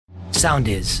Sound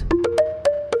is.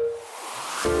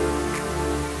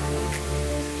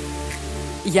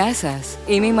 Γεια σας,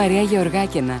 είμαι η Μαρία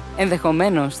Γεωργάκηνα.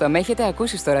 Ενδεχομένως θα με έχετε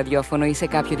ακούσει στο ραδιόφωνο ή σε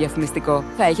κάποιο διαφημιστικό.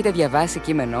 Θα έχετε διαβάσει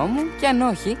κείμενό μου και αν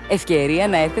όχι, ευκαιρία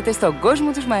να έρθετε στον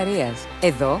κόσμο της Μαρίας.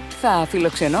 Εδώ θα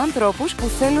φιλοξενώ ανθρώπους που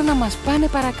θέλουν να μας πάνε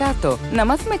παρακάτω. Να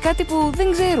μάθουμε κάτι που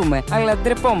δεν ξέρουμε, αλλά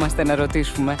ντρεπόμαστε να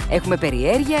ρωτήσουμε. Έχουμε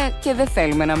περιέργεια και δεν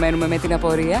θέλουμε να μένουμε με την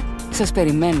απορία. Σας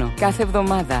περιμένω κάθε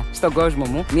εβδομάδα στον κόσμο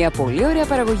μου, μια πολύ ωραία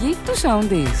παραγωγή του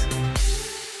Sound is.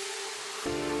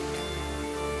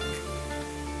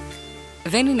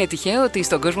 Δεν είναι τυχαίο ότι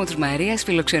στον κόσμο της Μαρίας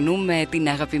φιλοξενούμε την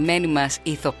αγαπημένη μας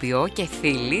ηθοποιό και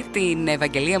φίλη, την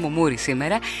Ευαγγελία Μουμούρη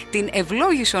σήμερα, την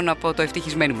Ευλόγησον από το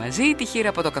Ευτυχισμένοι Μαζί, τη Χήρα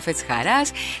από το Καφέ της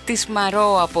Χαράς, τη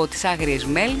Σμαρό από τις Άγριες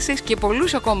Μέλισσες και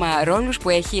πολλούς ακόμα ρόλους που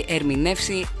έχει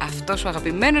ερμηνεύσει αυτός ο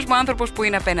αγαπημένος μου άνθρωπος που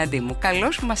είναι απέναντί μου.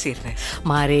 Καλώς που μας ήρθες.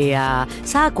 Μαρία,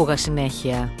 σ' άκουγα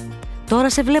συνέχεια. Τώρα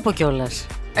σε βλέπω κιόλας.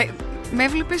 Με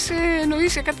έβλεπες,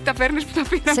 εννοείς, σε κάτι ταβέρνες που τα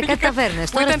πήραμε. Σε κάτι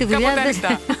ταβέρνες, τώρα στη δουλειά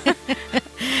δεν.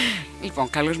 Λοιπόν,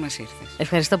 καλώς μας ήρθες.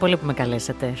 Ευχαριστώ πολύ που με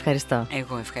καλέσατε. Ευχαριστώ.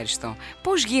 Εγώ ευχαριστώ.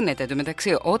 Πώς γίνεται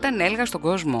εντωμεταξύ, όταν έλεγα στον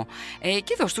κόσμο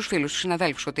και εδώ στους φίλους, στους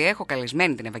συναδέλφους, ότι έχω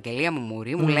καλεσμένη την Ευαγγελία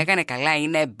Μουμούρη, μου λέγανε καλά,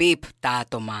 είναι μπιπ τα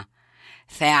άτομα.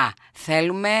 Θεά,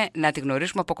 θέλουμε να τη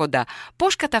γνωρίσουμε από κοντά.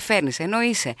 Πώς καταφέρνεις, ενώ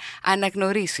είσαι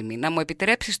αναγνωρίσιμη, να μου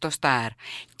επιτρέψεις το στάρ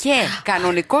και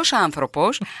κανονικός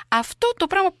άνθρωπος, αυτό το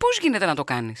πράγμα πώς γίνεται να το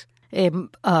κάνεις?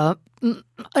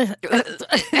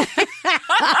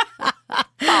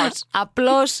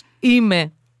 Απλώς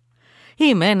είμαι.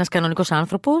 Είμαι ένας κανονικός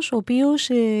άνθρωπος, ο οποίος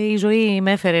η ζωή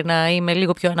με έφερε να είμαι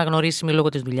λίγο πιο αναγνωρίσιμη λόγω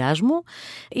της δουλειάς μου.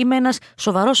 Είμαι ένας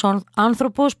σοβαρός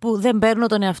άνθρωπος που δεν παίρνω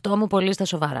τον εαυτό μου πολύ στα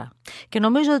σοβαρά. Και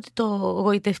νομίζω ότι το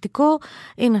γοητευτικό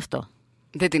είναι αυτό.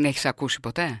 Δεν την έχεις ακούσει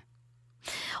ποτέ?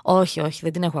 Όχι,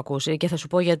 δεν την έχω ακούσει και θα σου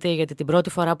πω γιατί την πρώτη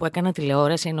φορά που έκανα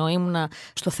τηλεόραση, ενώ ήμουνα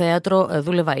στο θέατρο,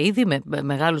 δούλευα ήδη με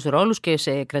μεγάλους ρόλους και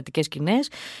σε κρατικές σκηνές.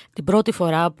 Την πρώτη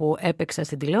φορά που έπαιξα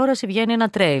στην τηλεόραση βγαίνει ένα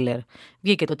τρέιλερ.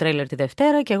 Βγήκε το τρέιλερ τη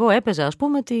Δευτέρα και εγώ έπαιζα, ας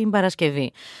πούμε, την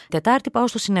Παρασκευή. Τετάρτη πάω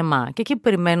στο σινεμά και εκεί που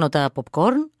περιμένω τα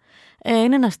popcorn,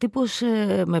 είναι ένας τύπος,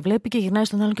 με βλέπει και γυρνάει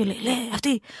στον άλλον και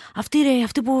λέει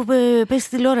αυτή που παίζει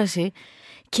στη τηλεόραση.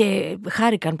 Και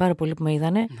χάρηκαν πάρα πολύ που με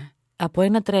είδανε από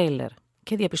ένα τρέιλερ.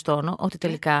 Και διαπιστώνω ότι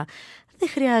τελικά δεν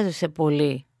χρειάζεσαι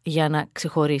πολύ για να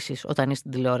ξεχωρίσεις όταν είσαι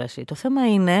στην τηλεόραση. Το θέμα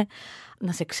είναι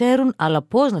να σε ξέρουν, αλλά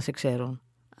πώς να σε ξέρουν.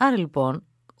 Άρα λοιπόν,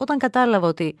 όταν κατάλαβα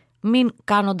ότι μην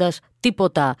κάνοντας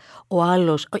τίποτα ο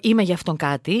άλλος είμαι για αυτόν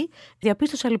κάτι,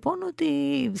 διαπίστωσα λοιπόν ότι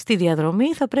στη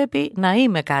διαδρομή θα πρέπει να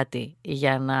είμαι κάτι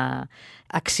για να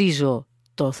αξίζω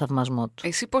το θαυμασμό του.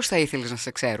 Εσύ πώς θα ήθελες να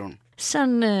σε ξέρουν?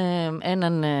 Σαν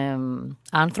έναν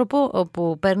άνθρωπο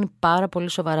που παίρνει πάρα πολύ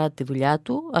σοβαρά τη δουλειά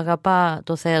του, αγαπά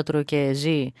το θέατρο και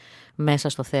ζει μέσα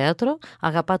στο θέατρο,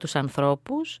 αγαπά τους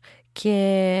ανθρώπους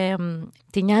και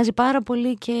τη νοιάζει πάρα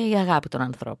πολύ και η αγάπη των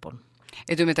ανθρώπων.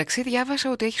 Εν τω μεταξύ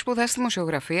διάβασα ότι έχει σπουδάσει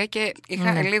δημοσιογραφία και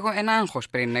είχα λίγο ένα άγχος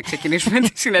πριν να ξεκινήσουμε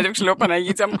τη συνέντευξη. Λέω,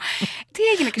 Παναγίτσα μου, τι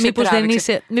έγινε και σε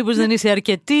τράβηξε? Μήπως δεν είσαι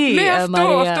αρκετή, ναι,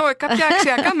 Μαρία? αυτό, κάποια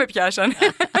αξιακά με πιάσαν.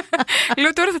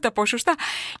 Λέω, τώρα θα τα πω σωστά.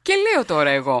 Και λέω τώρα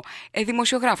εγώ,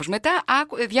 δημοσιογράφος. Μετά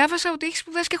διάβασα ότι έχει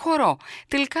σπουδάσει και χορό.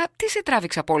 Τελικά, τι σε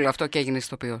τράβηξε από όλο αυτό και έγινες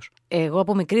ηθοποιός? Εγώ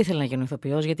από μικρή ήθελα να γίνω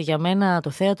ηθοποιός, γιατί για μένα το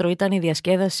θέατρο ήταν η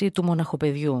διασκέδαση του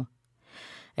μοναχοπαιδιού.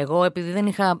 Εγώ, επειδή δεν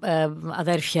είχα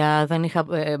αδέρφια, δεν είχα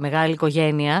μεγάλη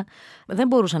οικογένεια, δεν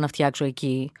μπορούσα να φτιάξω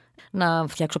εκεί, να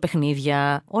φτιάξω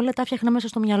παιχνίδια. Όλα τα φτιάχνα μέσα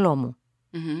στο μυαλό μου.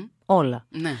 Mm-hmm. Όλα.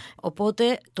 Ναι.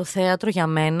 Οπότε το θέατρο για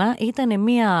μένα ήταν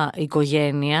μια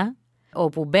οικογένεια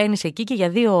όπου μπαίνεις εκεί και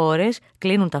για 2 ώρες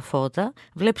κλείνουν τα φώτα,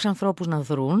 βλέπεις ανθρώπους να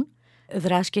δρούν,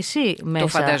 δράς και εσύ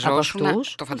μέσα από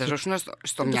αυτούς. Το φανταζόσουν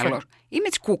στο μυαλό σου? Ή με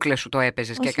τις κούκλες σου το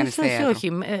έπαιζες και έκανες θέατρο?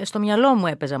 Όχι, στο μυαλό μου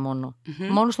έπαιζα μόνο. Mm-hmm.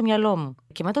 Μόνο στο μυαλό μου.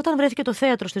 Και μετά όταν βρέθηκε το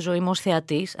θέατρο στη ζωή μου ως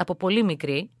θεατής, από πολύ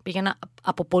μικρή, πήγαινα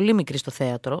από πολύ μικρή στο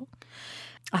θέατρο,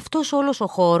 αυτός όλος ο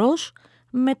χώρος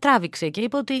με τράβηξε και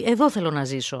είπα ότι εδώ θέλω να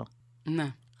ζήσω.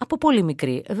 Ναι. Από πολύ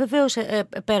μικρή. Βεβαίως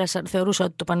θεωρούσα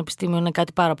ότι το πανεπιστήμιο είναι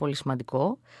κάτι πάρα πολύ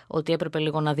σημαντικό, ότι έπρεπε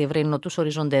λίγο να διευρύνω τους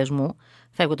οριζοντές μου,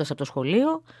 φεύγοντας από το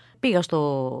σχολείο. Πήγα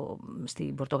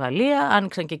στην Πορτογαλία,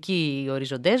 άνοιξαν και εκεί οι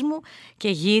οριζοντές μου και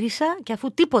γύρισα και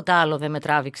αφού τίποτα άλλο δεν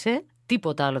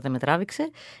με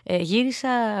τράβηξε, γύρισα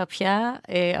πια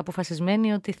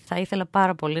αποφασισμένη ότι θα ήθελα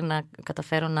πάρα πολύ να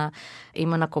καταφέρω να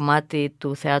είμαι ένα κομμάτι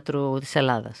του θεάτρου της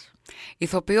Ελλάδας.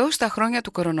 Ηθοποιός στα χρόνια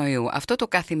του κορονοϊού. Αυτό το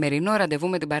καθημερινό ραντεβού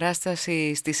με την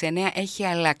παράσταση στις 9 έχει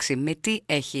αλλάξει. Με τι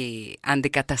έχει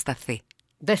αντικατασταθεί?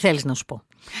 Δεν θέλεις να σου πω.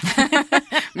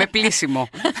 Με πλήσιμο.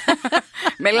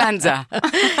 Με λάντζα.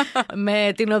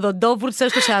 Με την οδοντόβουρτσα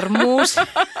στους αρμούς.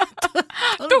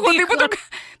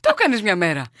 Το έκανες μια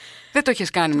μέρα. Δεν το έχεις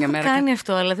κάνει μια μέρα. Κάνει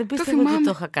αυτό, αλλά δεν πίστευα ότι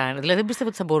το είχα κάνει. Δηλαδή δεν πίστευα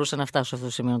ότι θα μπορούσα να φτάσω σε αυτό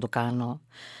το σημείο να το κάνω.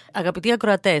 Αγαπητοί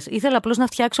ακροατές, ήθελα απλώς να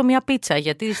φτιάξω μια πίτσα.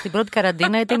 Γιατί στην πρώτη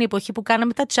καραντίνα ήταν η εποχή που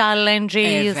κάναμε τα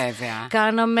challenges. Βέβαια.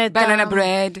 Κάναμε banana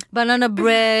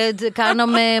bread.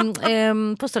 Κάναμε.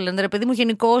 Πώς το λένε, ρε παιδί μου,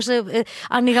 γενικώς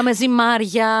ανοίγαμε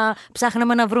ζυμάρια.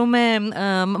 Ψάχναμε να βρούμε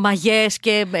μαγιές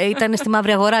και ήταν στη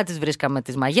μαύρη αγορά τις βρίσκαμε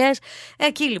τις μαγιές.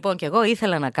 Εκεί λοιπόν κι εγώ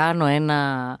ήθελα να κάνω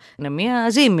μια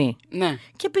ζύμη. Ναι.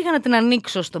 Και πήγα να την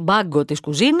ανοίξω στον πάγκο της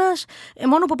κουζίνας.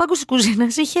 Μόνο που ο πάγκος της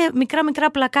κουζίνας είχε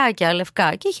μικρά πλακάκια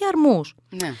λευκά και είχε αρμούς.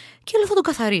 Ναι. Και λέω θα το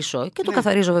καθαρίσω. Και το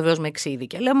καθαρίζω βεβαίως με ξύδι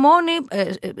και λεμόνι.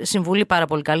 Συμβουλή πάρα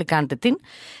πολύ καλή, κάντε την.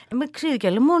 Με ξύδι και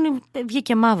λεμόνι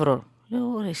βγήκε μαύρο.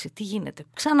 Λέω, ωραία, τι γίνεται.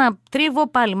 Ξανατρίβω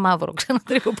πάλι μαύρο.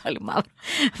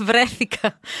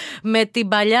 Βρέθηκα με την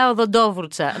παλιά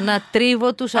οδοντόβουρτσα να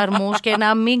τρίβω τους αρμούς και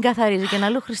να μην καθαρίζει. Και να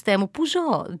λέω, Χριστέ μου, πού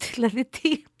ζω. Δηλαδή, τι.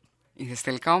 Είδες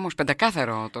τελικά όμως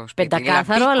πεντακάθαρο το σπίτι.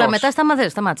 Πεντακάθαρο, αλλά μετά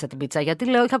σταμάτησα την πίτσα. Γιατί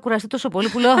λέω, είχα κουραστεί τόσο πολύ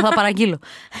που λέω, θα παραγγείλω.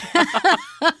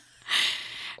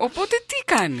 Οπότε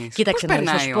τι κάνεις? Κοίταξε,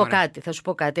 θα σου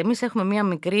πω κάτι. Εμείς έχουμε μια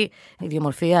μικρή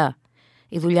ιδιομορφία.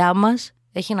 Η δουλειά μας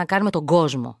έχει να κάνει με τον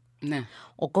κόσμο. Ναι.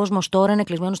 Ο κόσμος τώρα είναι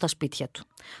κλεισμένος στα σπίτια του.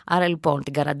 Άρα λοιπόν,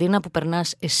 την καραντίνα που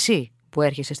περνάς εσύ που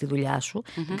έρχεσαι στη δουλειά σου,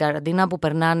 την καραντίνα που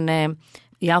περνάνε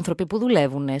οι άνθρωποι που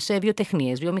δουλεύουν σε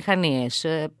βιοτεχνίες, βιομηχανίες,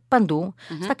 παντού,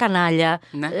 στα κανάλια,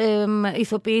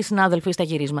 ηθοποιοί, συνάδελφοι, στα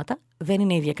γυρίσματα, δεν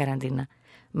είναι η ίδια καραντίνα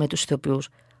με τους ηθοποιούς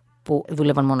που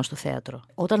δούλευαν μόνο στο θέατρο.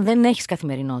 Όταν δεν έχεις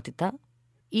καθημερινότητα,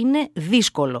 είναι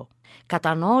δύσκολο.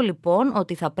 Κατανοώ λοιπόν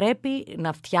ότι θα πρέπει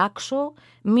να φτιάξω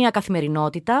μία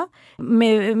καθημερινότητα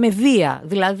με βία.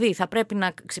 Δηλαδή θα πρέπει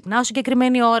να ξυπνάω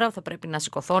συγκεκριμένη ώρα, θα πρέπει να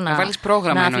σηκωθώ, να βάλεις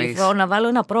πρόγραμμα, να βάλω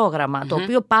ένα πρόγραμμα, το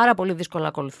οποίο πάρα πολύ δύσκολα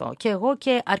ακολουθώ. Και εγώ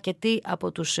και αρκετοί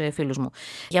από τους φίλους μου.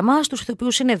 Για μας τους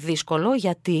ηθοποιούς είναι δύσκολο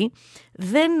γιατί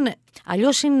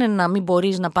αλλιώς είναι να μην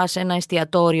μπορείς να πας σε ένα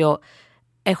εστιατόριο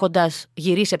έχοντας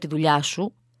γυρίσει από τη δουλειά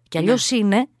σου και αλλιώς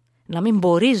είναι να μην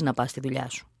μπορείς να πας στη δουλειά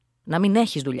σου. Να μην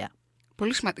έχεις δουλειά.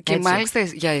 Πολύ σημαντικό. Και μάλιστα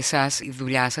για εσάς η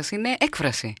δουλειά σας είναι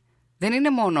έκφραση. Δεν είναι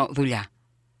μόνο δουλειά.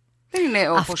 Δεν είναι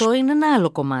όπως... Αυτό είναι ένα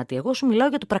άλλο κομμάτι. Εγώ σου μιλάω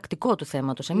για το πρακτικό του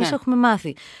θέματος. Εμείς έχουμε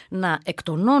μάθει να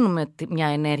εκτονώνουμε μια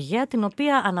ενέργεια την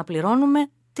οποία αναπληρώνουμε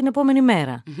την επόμενη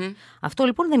μέρα. Αυτό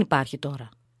λοιπόν δεν υπάρχει τώρα.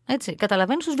 Έτσι,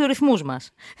 καταλαβαίνεις τους βιορυθμούς μας.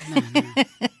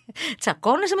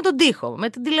 Τσακώνεσαι με τον τοίχο, με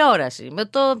την τηλεόραση,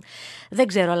 δεν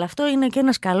ξέρω, αλλά αυτό είναι και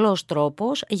ένας καλός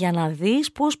τρόπος για να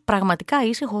δεις πώς πραγματικά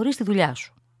είσαι χωρίς τη δουλειά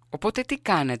σου. Οπότε τι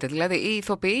κάνετε, δηλαδή οι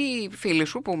ηθοποιοί, οι φίλοι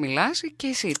σου που μιλάς και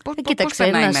εσύ, πώς κοίταξε,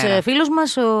 περνάει η μέρα? Ένας φίλος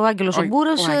μας, ο Άγγελος ο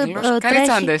Μπούρας,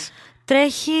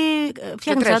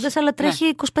 φτιάχνει τσάντες, αλλά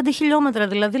τρέχει 25 χιλιόμετρα.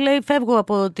 Δηλαδή λέει φεύγω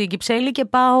από την Κυψέλη και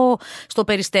πάω στο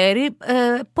Περιστέρι.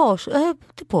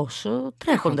 Πώς,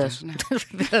 τρέχοντας. Ναι.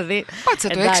 Δηλαδή, πάτσα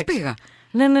το, 6 πήγα.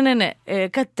 Ναι,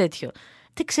 κάτι τέτοιο.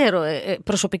 Τι ξέρω,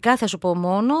 προσωπικά θα σου πω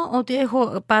μόνο ότι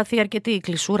έχω πάθει αρκετή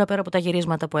κλεισούρα πέρα από τα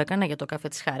γυρίσματα που έκανα για το καφέ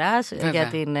της Χαράς, για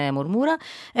την Μουρμούρα.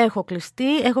 Έχω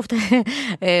κλειστεί,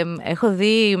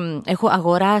 έχω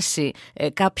αγοράσει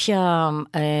κάποια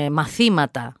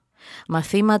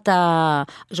μαθήματα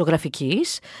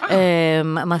ζωγραφικής,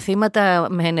 μαθήματα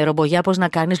με νερομπογιά πώς να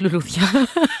κάνεις λουλουδιά.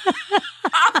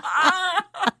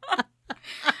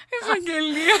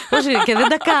 Ευαγγελία. Και δεν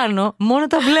τα κάνω, μόνο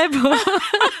τα βλέπω.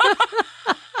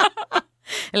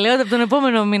 Λέω ότι από τον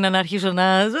επόμενο μήνα να αρχίσω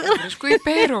να... Βρίσκω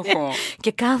υπέροχο.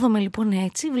 Και κάθομαι λοιπόν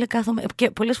έτσι,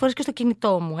 και πολλές φορές και στο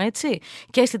κινητό μου, έτσι,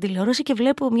 και στην τηλεόραση και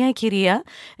βλέπω μια κυρία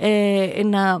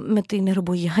με την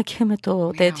νερομπογιά και με το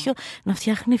τέτοιο να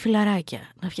φτιάχνει φιλαράκια.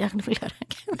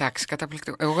 Εντάξει,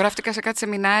 καταπληκτικό. Εγώ γράφτηκα σε κάτι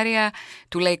σεμινάρια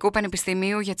του Λαϊκού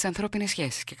Πανεπιστημίου για τις ανθρώπινες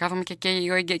σχέσεις και κάθομαι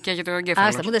και για το εγκέφαλο.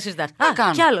 Άστα, μην τα συζητάς.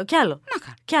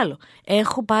 Κι άλλο.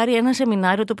 Έχω πάρει ένα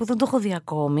σεμινάριο το οποίο δεν το έχω δει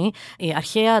ακόμη, η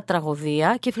αρχαία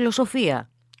τραγωδία και φιλοσοφία.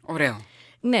 Ωραίο.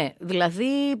 Ναι, δηλαδή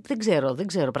δεν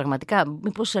ξέρω πραγματικά.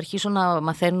 Μήπως αρχίσω να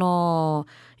μαθαίνω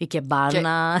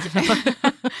οικεμπάνα,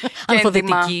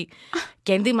 αλφαβητική.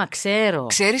 Κέντημα ξέρω.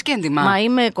 Ξέρεις κέντημα? Μα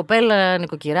είμαι κοπέλα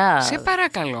νοικοκυρά. Σε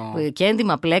παρακαλώ.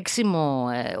 Κέντημα, πλέξιμο,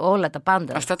 όλα τα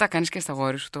πάντα. Αυτά τα κάνεις και στα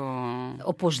γόρι σου το...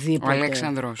 Οπωσδήποτε. Ο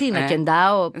Αλέξανδρος. Τι να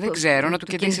κεντάω. Δεν ξέρω, να του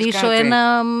κεντήσω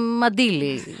ένα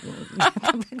μαντίλι.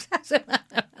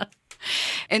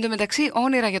 Εν τω μεταξύ,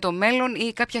 όνειρα για το μέλλον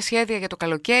ή κάποια σχέδια για το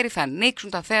καλοκαίρι, θα ανοίξουν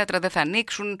τα θέατρα, δεν θα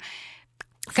ανοίξουν?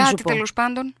 Κάτι τέλος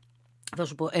πάντων. Θα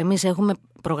σου πω, εμείς έχουμε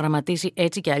προγραμματίσει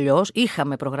έτσι κι αλλιώς.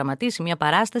 Είχαμε προγραμματίσει μια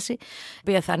παράσταση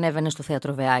που θα ανέβαινε στο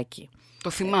θέατρο Βεάκη. Το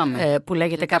θυμάμαι. Που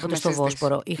λέγεται κάποτε στο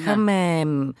Βόσπορο. Είχαμε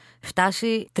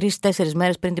φτάσει 3-4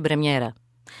 μέρες πριν την πρεμιέρα.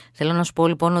 Θέλω να σου πω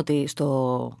λοιπόν ότι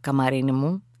στο καμαρίνι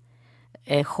μου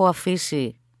έχω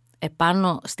αφήσει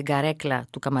επάνω στην καρέκλα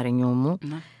του καμαρινιού μου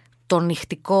το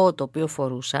νυχτικό το οποίο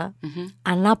φορούσα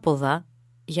ανάποδα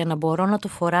για να μπορώ να το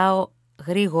φοράω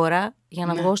γρήγορα για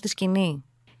να βγω στη σκηνή.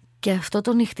 Και αυτό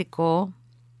το νυχτικό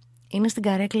είναι στην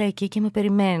καρέκλα εκεί και με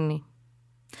περιμένει.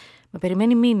 Με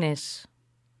περιμένει μήνες.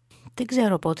 Δεν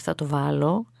ξέρω πότε θα το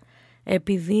βάλω,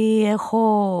 επειδή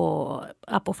έχω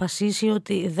αποφασίσει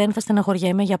ότι δεν θα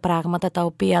στεναχωριέμαι για πράγματα τα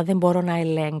οποία δεν μπορώ να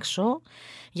ελέγξω.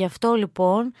 Γι' αυτό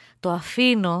λοιπόν το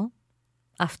αφήνω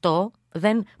αυτό,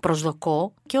 δεν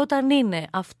προσδοκώ, και όταν είναι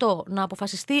αυτό να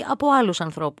αποφασιστεί από άλλους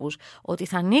ανθρώπους ότι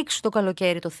θα ανοίξει το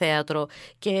καλοκαίρι το θέατρο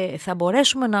και θα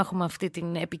μπορέσουμε να έχουμε αυτή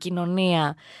την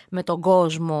επικοινωνία με τον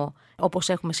κόσμο όπως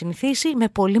έχουμε συνηθίσει, με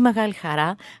πολύ μεγάλη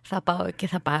χαρά θα πάω και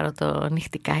θα πάρω το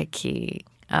νυχτικάκι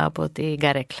από την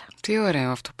καρέκλα. Τι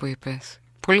ωραίο αυτό που είπες.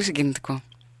 Πολύ συγκινητικό.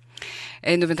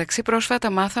 Εν τω μεταξύ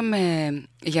πρόσφατα μάθαμε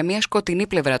για μια σκοτεινή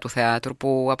πλευρά του θεάτρου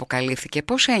που αποκαλύφθηκε.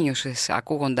 Πώς ένιωσες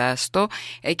ακούγοντάς το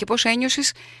και πώς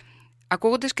ένιωσες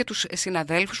ακούγοντας και τους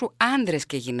συναδέλφους σου, άντρες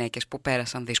και γυναίκες που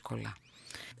πέρασαν δύσκολα?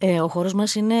 Ο χώρος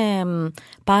μας είναι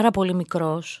πάρα πολύ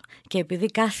μικρός και επειδή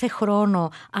κάθε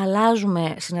χρόνο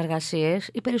αλλάζουμε συνεργασίες,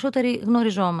 οι περισσότεροι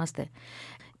γνωριζόμαστε.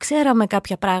 Ξέραμε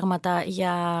κάποια πράγματα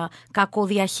για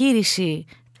κακοδιαχείριση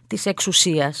της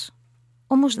εξουσίας,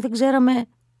 όμως δεν ξέραμε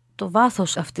το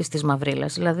βάθος αυτής της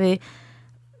μαυρίλας. Δηλαδή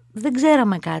δεν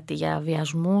ξέραμε κάτι για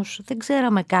βιασμούς, δεν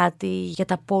ξέραμε κάτι για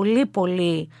τα πολύ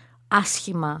πολύ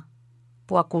άσχημα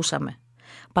που ακούσαμε.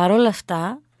 Παρ' όλα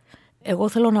αυτά, εγώ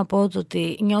θέλω να πω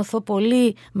ότι νιώθω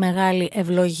πολύ μεγάλη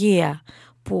ευλογία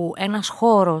που ένας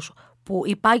χώρος που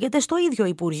υπάγεται στο ίδιο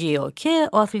Υπουργείο, και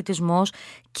ο αθλητισμός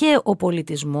και ο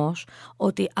πολιτισμός,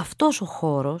 ότι αυτός ο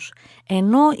χώρος,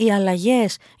 ενώ οι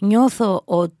αλλαγές νιώθω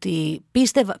ότι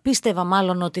πίστευα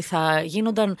μάλλον ότι θα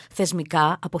γίνονταν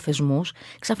θεσμικά από θεσμούς,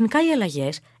 ξαφνικά οι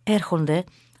αλλαγές έρχονται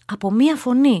από μία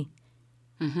φωνή,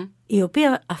 η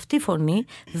οποία αυτή φωνή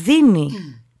δίνει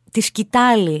τη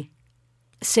σκητάλη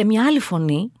σε μια άλλη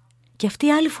φωνή και αυτή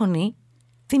η άλλη φωνή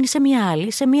δίνει σε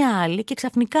μια άλλη και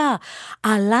ξαφνικά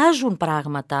αλλάζουν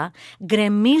πράγματα,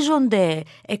 γκρεμίζονται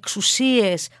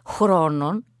εξουσίες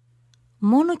χρόνων,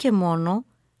 μόνο και μόνο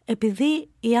επειδή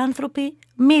οι άνθρωποι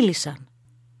μίλησαν.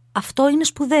 Αυτό είναι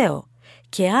σπουδαίο.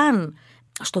 Και αν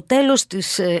στο τέλος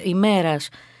της ημέρας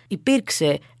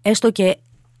υπήρξε έστω και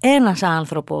ένας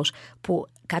άνθρωπος που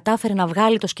κατάφερε να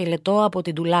βγάλει το σκελετό από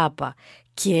την ντουλάπα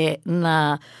και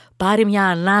να πάρει μια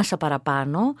ανάσα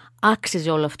παραπάνω,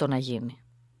 άξιζε όλο αυτό να γίνει.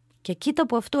 Και κοίτα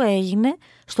που αυτό έγινε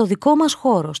στο δικό μας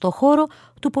χώρο, στο χώρο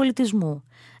του πολιτισμού.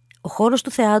 Ο χώρος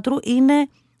του θεάτρου είναι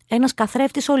ένας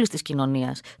καθρέφτης όλης της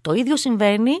κοινωνίας. Το ίδιο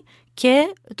συμβαίνει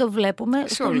και το βλέπουμε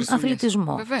στον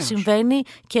αθλητισμό. Βεβαίως. Συμβαίνει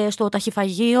και στο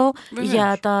ταχυφαγείο. Βεβαίως.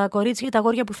 Για τα κορίτσια και τα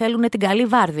αγόρια που θέλουν την καλή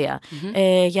βάρδια.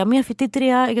 Για μια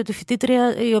φοιτήτρια, τη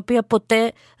φοιτήτρια η οποία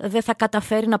ποτέ δεν θα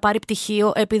καταφέρει να πάρει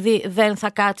πτυχίο επειδή δεν θα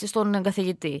κάτσει στον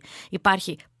καθηγητή.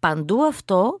 Υπάρχει παντού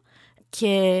αυτό,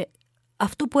 και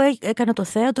αυτό που έκανε το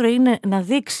θέατρο είναι να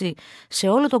δείξει σε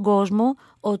όλο τον κόσμο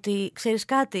ότι ξέρεις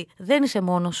κάτι, δεν είσαι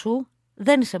μόνος σου,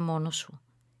 δεν είσαι μόνος σου.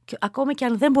 Και ακόμη και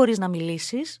αν δεν μπορείς να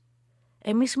μιλήσεις,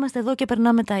 εμείς είμαστε εδώ και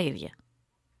περνάμε τα ίδια.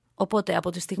 Οπότε από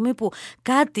τη στιγμή που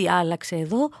κάτι άλλαξε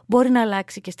εδώ, μπορεί να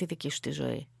αλλάξει και στη δική σου τη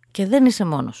ζωή. Και δεν είσαι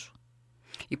μόνος σου.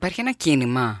 Υπάρχει ένα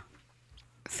κίνημα,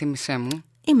 θύμισέ μου.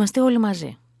 Είμαστε όλοι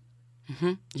μαζί.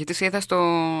 Γιατί σε είδα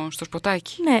στο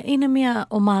σποτάκι. Ναι, είναι μια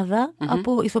ομάδα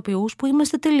από ηθοποιούς που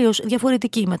είμαστε τελείως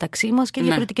διαφορετικοί μεταξύ μας και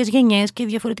διαφορετικές γενιές και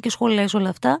διαφορετικές σχολές, όλα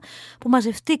αυτά, που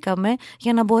μαζευτήκαμε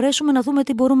για να μπορέσουμε να δούμε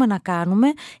τι μπορούμε να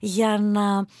κάνουμε για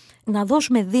να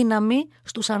δώσουμε δύναμη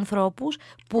στους ανθρώπους,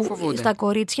 στα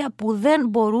κορίτσια που δεν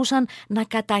μπορούσαν να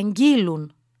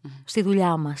καταγγείλουν στη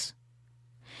δουλειά μας.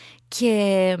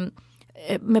 Και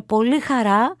με πολύ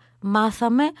χαρά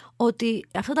μάθαμε ότι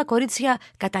αυτά τα κορίτσια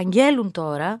καταγγέλουν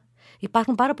τώρα.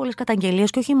 Υπάρχουν πάρα πολλές καταγγελίες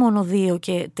και όχι μόνο 2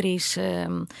 και 3,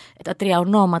 τα 3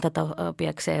 ονόματα τα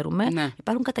οποία ξέρουμε. Ναι.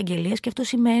 Υπάρχουν καταγγελίες και αυτό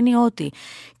σημαίνει ότι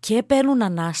και παίρνουν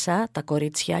ανάσα τα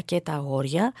κορίτσια και τα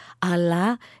αγόρια,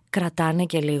 αλλά κρατάνε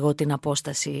και λίγο την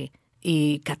απόσταση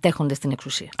οι κατέχοντες στην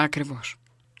εξουσία. Ακριβώς.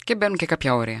 Και μπαίνουν και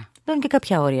κάποια όρια. Μπαίνουν και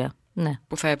κάποια όρια, ναι.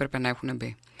 Που θα έπρεπε να έχουν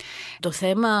μπει. Το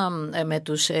θέμα με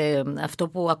αυτό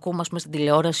που ακούμε στην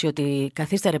τηλεόραση, ότι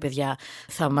καθίστε ρε παιδιά,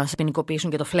 θα μας ποινικοποιήσουν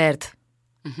και το φλερτ.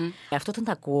 Αυτό όταν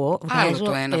τα ακούω, άλλο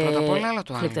το ένα πρώτα απ' όλα, άλλο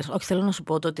το άλλο. Όχι, θέλω να σου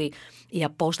πω ότι η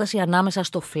απόσταση ανάμεσα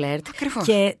στο φλερτ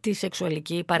και τη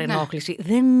σεξουαλική παρενόχληση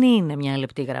δεν είναι μια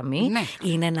λεπτή γραμμή. Ναι.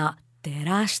 Είναι ένα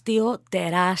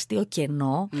τεράστιο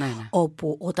κενό,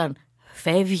 όπου όταν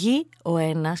φεύγει ο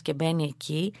ένας και μπαίνει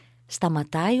εκεί,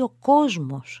 σταματάει ο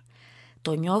κόσμος.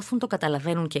 το νιώθουν, το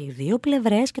καταλαβαίνουν και οι δύο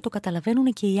πλευρές και το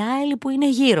καταλαβαίνουν και οι άλλοι που είναι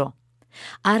γύρω.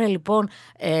 Άρα λοιπόν,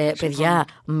 παιδιά,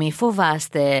 μη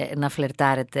φοβάστε να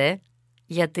φλερτάρετε,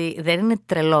 γιατί δεν είναι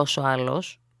τρελός ο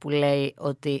άλλος που λέει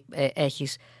ότι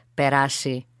έχεις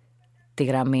περάσει τη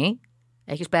γραμμή,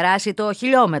 έχεις περάσει το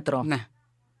χιλιόμετρο. Ναι.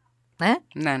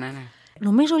 Ναι.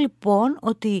 Νομίζω λοιπόν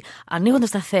ότι ανοίγοντας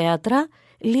τα θέατρα,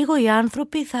 λίγο οι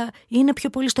άνθρωποι θα είναι πιο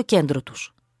πολύ στο κέντρο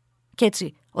τους. Και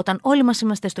έτσι, όταν όλοι μας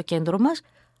είμαστε στο κέντρο μας,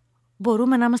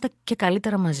 μπορούμε να είμαστε και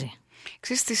καλύτερα μαζί.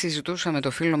 Ξέρεις τι συζητούσα με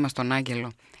το φίλο μας τον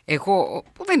Άγγελο? Εγώ,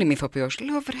 που δεν είμαι ηθοποιός,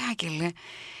 λέω βρε Άγγελε,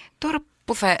 τώρα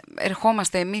που θα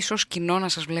ερχόμαστε εμείς ως κοινό να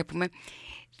σας βλέπουμε,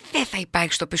 δεν θα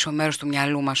υπάρχει στο πίσω μέρος του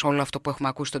μυαλού μας όλο αυτό που έχουμε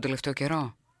ακούσει τον τελευταίο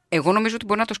καιρό? Εγώ νομίζω ότι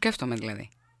μπορεί να το σκέφτομαι δηλαδή.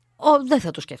 Δεν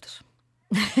θα το σκέφτεσαι.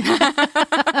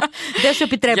 Δεν σου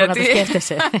επιτρέπω να το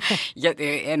σκέφτεσαι.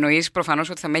 Γιατί εννοείς προφανώς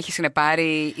ότι θα με έχει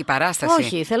συνεπάρει η παράσταση?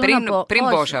 Όχι, θέλω πριν, να πω. Πριν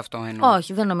όχι, μπω σε αυτό εννοώ.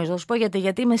 Όχι, δεν νομίζω. Θα σου πω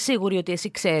γιατί είμαι σίγουρη ότι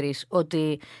εσύ ξέρεις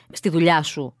ότι στη δουλειά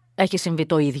σου έχει συμβεί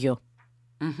το ίδιο.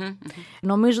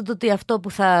 Νομίζω ότι αυτό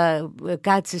που θα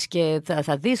κάτσεις και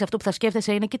θα δεις, αυτό που θα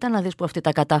σκέφτεσαι είναι κοίτα να δεις που αυτοί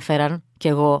τα κατάφεραν και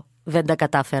εγώ δεν τα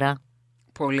κατάφερα.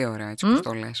 Πολύ ωραία έτσι που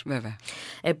το λες, βέβαια.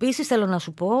 Επίσης θέλω να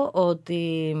σου πω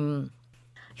ότι...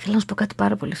 Θέλω να σου πω κάτι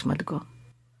πάρα πολύ σημαντικό.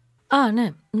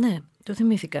 Ναι, το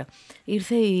θυμήθηκα.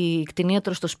 Ήρθε η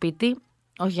κτηνίατρο στο σπίτι,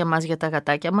 όχι για μας, για τα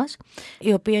γατάκια μας,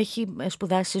 η οποία έχει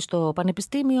σπουδάσει στο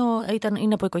πανεπιστήμιο,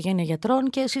 είναι από οικογένεια γιατρών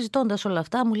και συζητώντας όλα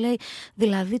αυτά μου λέει,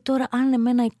 δηλαδή τώρα αν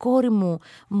εμένα η κόρη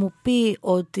μου πει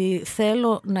ότι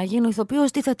θέλω να γίνω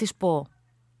ηθοποιός, τι θα της πω?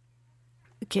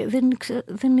 Και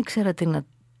δεν ήξερα τι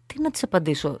να της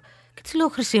απαντήσω. Και της λέω,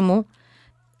 Χρυσή μου,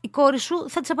 η κόρη σου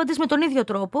θα της απαντήσει με τον ίδιο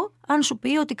τρόπο αν σου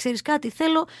πει ότι ξέρεις κάτι,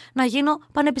 θέλω να γίνω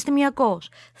πανεπιστημιακός,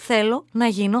 θέλω να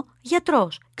γίνω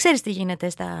γιατρός. Ξέρεις τι γίνεται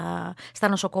στα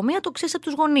νοσοκομεία, το ξέρεις από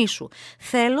τους γονείς σου.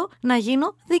 Θέλω να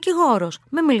γίνω δικηγόρος,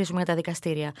 μην μιλήσουμε για τα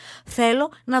δικαστήρια.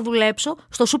 Θέλω να δουλέψω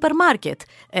στο σούπερ μάρκετ,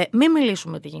 μην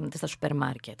μιλήσουμε τι γίνεται στα σούπερ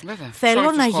μάρκετ.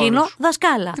 Θέλω να γίνω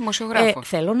δασκάλα.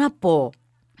 Θέλω να πω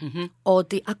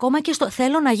ότι ακόμα και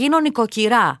θέλω να γίνω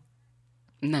νοικοκυρά.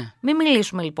 Ναι. Μην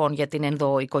μιλήσουμε λοιπόν για την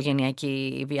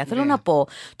ενδοοικογενειακή βία. Θέλω να πω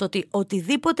το ότι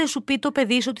οτιδήποτε σου πει το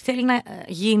παιδί σου ότι θέλει να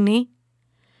γίνει,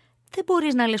 δεν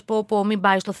μπορείς να λες πω μην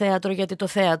πάει στο θέατρο γιατί το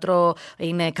θέατρο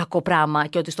είναι κακό πράγμα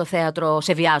και ότι στο θέατρο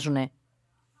σε βιάζουνε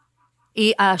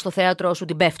ή στο θέατρο σου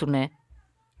την πέφτουνε.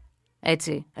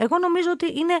 Έτσι. Εγώ νομίζω ότι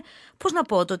είναι, πώς να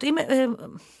πω, το ότι είμαι...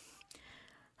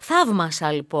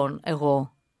 Θαύμασα λοιπόν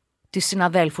εγώ τις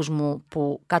συναδέλφους μου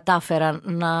που κατάφεραν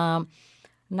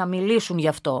να μιλήσουν γι'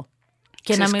 αυτό.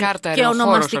 Ξεσκάρταρε ο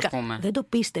χώρος, ας πούμε. Δεν το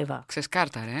πίστευα.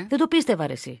 Ξεσκάρταρε. Δεν το πίστευα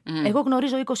ρε εσύ. Εγώ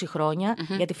γνωρίζω 20 χρόνια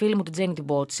για τη φίλη μου την Τζέννη την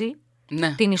Μπότση,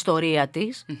 την ιστορία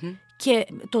της και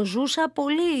το ζούσα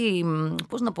πολύ,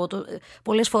 πώς να πω,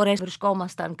 πολλές φορές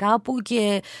βρισκόμασταν κάπου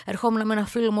και ερχόμουν με ένα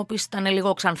φίλο μου ο οποίος ήταν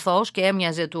λίγο ξανθός και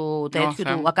έμοιαζε του τέτοιου,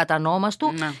 του ακατανόμαστου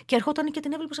και ερχόταν και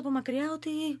την έβλεπες από μακριά ότι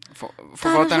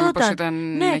φοβόταν πως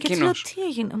ήταν εκείνος. Και της λέω τι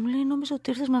έγινε, μου λέει νόμιζα ότι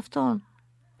ήρθες με αυτόν.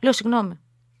 Λέω συγγνώμη.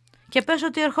 Και πες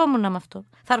ότι ερχόμουν με αυτό.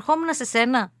 Θα ερχόμουν σε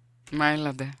σένα. Μα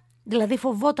έλατε. Δηλαδή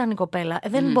φοβόταν η κοπέλα.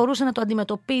 Δεν μπορούσε να το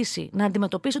αντιμετωπίσει. Να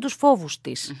αντιμετωπίσει τους φόβους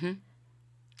της.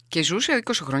 Και ζούσε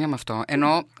 20 χρόνια με αυτό.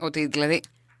 Ενώ ότι δηλαδή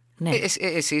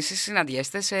εσείς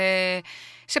συναντιέστε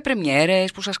σε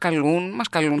πρεμιέρες που σας καλούν, μας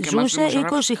καλούν και μας. Ζούσε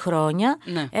 20 χρόνια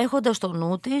έχοντας στο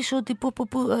νου της ότι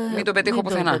μην το πετύχω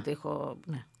πουθενά.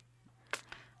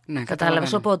 Ναι,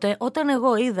 κατάλαβες. Οπότε όταν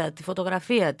εγώ είδα τη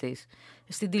φωτογραφία της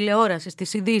στην τηλεόραση,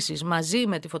 στις ειδήσεις, μαζί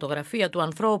με τη φωτογραφία του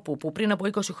ανθρώπου που πριν από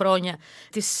 20 χρόνια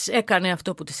της έκανε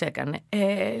αυτό που της έκανε,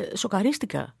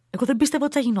 σοκαρίστηκα. Εγώ δεν πίστευα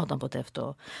ότι θα γινόταν ποτέ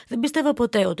αυτό. Δεν πίστευα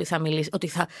ποτέ ότι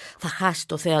θα χάσει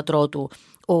το θέατρό του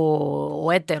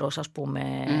ο έτερος, ας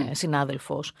πούμε,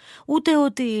 συνάδελφος. Ούτε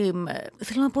ότι,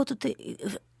 θέλω να πω ότι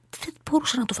δεν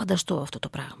μπορούσα να το φανταστώ αυτό το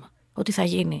πράγμα, ότι θα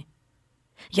γίνει.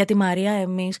 Για τη Μαρία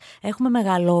εμείς έχουμε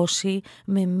μεγαλώσει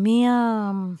με μία,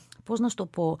 πώς να σου το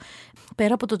πω,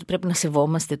 πέρα από το ότι πρέπει να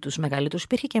σεβόμαστε τους μεγαλύτερους,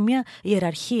 υπήρχε και μία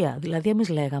ιεραρχία. Δηλαδή εμείς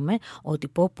λέγαμε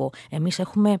ότι εμείς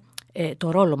έχουμε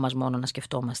το ρόλο μας μόνο να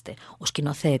σκεφτόμαστε. Ο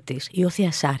σκηνοθέτης ή ο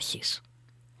θειασάρχης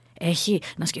έχει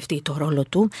να σκεφτεί το ρόλο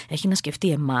του, έχει να σκεφτεί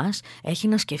εμάς, έχει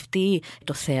να σκεφτεί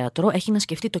το θέατρο, έχει να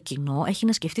σκεφτεί το κοινό, έχει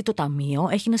να σκεφτεί το ταμείο,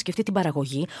 έχει να σκεφτεί την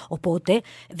παραγωγή. Οπότε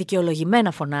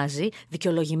δικαιολογημένα φωνάζει,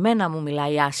 δικαιολογημένα μου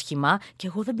μιλάει άσχημα και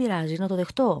εγώ δεν πειράζει να το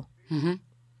δεχτώ.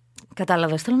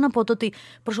 Κατάλαβες, θέλω να πω ότι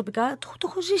προσωπικά το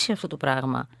έχω ζήσει αυτό το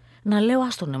πράγμα. να λέω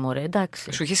άστονε μωρέ,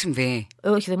 εντάξει. Σου έχει συμβεί?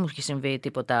 Όχι, δεν μου έχει συμβεί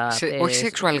τίποτα. Όχι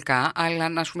σεξουαλικά, αλλά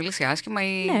να σου μιλήσει άσχημα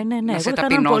ή ναι. να Εγώ σε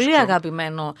ταπεινώσει.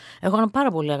 Εγώ ένα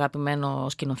πάρα πολύ αγαπημένο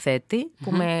σκηνοθέτη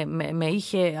που με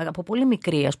είχε από πολύ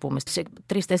μικρή, ας πούμε, στις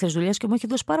 3-4 δουλειές και μου έχει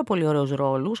δώσει πάρα πολύ ωραίους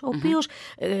ρόλους, ο οποίος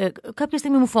κάποια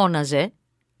στιγμή μου φώναζε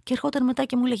και ερχόταν μετά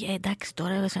και μου λέγε εντάξει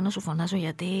τώρα εσένα σου φωνάζω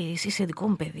γιατί εσύ είσαι δικό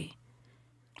μου παιδί.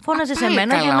 Φώναζε σε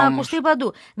μένα για να ακουστεί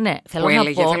παντού. Ναι,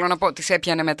 θέλω να πω, τις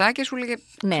έπιανε μετά και σου λέγε.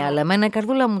 Ναι, αλλά εμένα η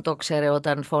καρδούλα μου το ξέρε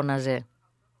όταν φώναζε.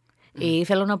 Ή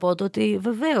θέλω να πω ότι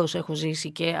βεβαίως έχω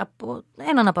ζήσει και από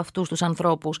έναν από αυτούς τους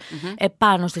ανθρώπους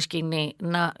επάνω στη σκηνή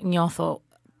να νιώθω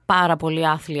πάρα πολύ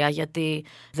άθλια γιατί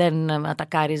δεν με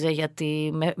ατακάριζε,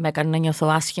 γιατί με έκανε να νιώθω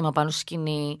άσχημα πάνω στη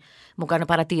σκηνή, μου έκανε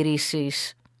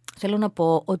παρατηρήσεις. Θέλω να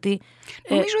πω ότι.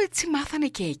 Νομίζω έτσι μάθανε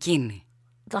και εκείνοι.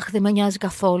 Αχ, δεν με νοιάζει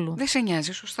καθόλου. Δεν σε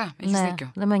νοιάζει, σωστά. Έχεις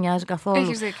δίκιο. Δεν με νοιάζει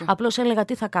καθόλου. Απλώς έλεγα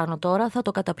τι θα κάνω τώρα, θα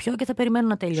το καταπιώ και θα περιμένω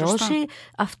να τελειώσει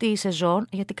αυτή η σεζόν.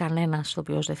 Γιατί κανένας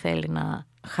ηθοποιός δεν θέλει να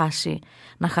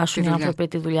χάσουν οι άνθρωποι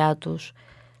τη δουλειά τους.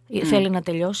 Θέλει να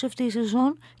τελειώσει αυτή η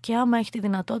σεζόν και άμα έχει τη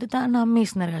δυνατότητα να μην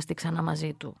συνεργαστεί ξανά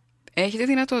μαζί του. Έχει τη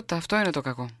δυνατότητα, αυτό είναι το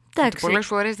κακό. Πολλές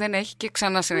φορές δεν έχει και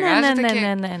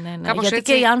ξανασυνεργάζεται. Ναι. Γιατί έτσι.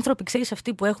 Και οι άνθρωποι, ξέρεις,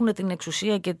 αυτοί που έχουν την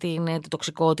εξουσία και την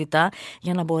τοξικότητα,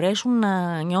 για να μπορέσουν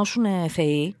να νιώσουν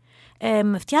θεοί,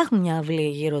 φτιάχνουν μια αυλή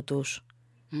γύρω τους.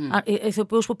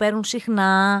 Ηθοποιούς που παίρνουν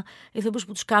συχνά, ηθοποιούς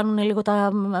που τους κάνουν λίγο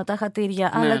τα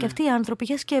χατήρια. Αλλά και αυτοί οι άνθρωποι,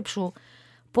 για σκέψου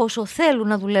πόσο θέλουν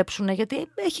να δουλέψουν, γιατί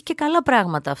έχει και καλά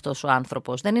πράγματα αυτός ο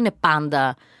άνθρωπος. Δεν είναι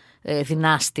πάντα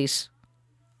δυνάστης.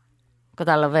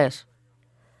 Κατάλαβες.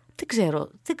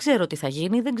 Δεν ξέρω τι θα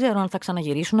γίνει, δεν ξέρω αν θα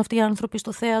ξαναγυρίσουν αυτοί οι άνθρωποι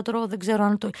στο θέατρο, δεν ξέρω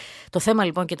αν το θέμα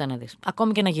λοιπόν, κοίτα να δεις.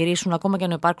 Ακόμη και να γυρίσουν, ακόμα και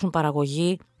να υπάρξουν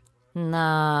παραγωγή,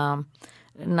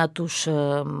 να τους,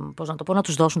 να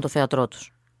τους δώσουν το θέατρό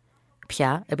τους.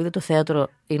 Πια, επειδή το θέατρο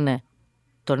είναι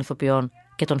των ηθοποιών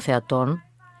και των θεατών,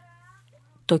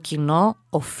 το κοινό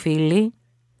οφείλει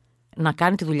να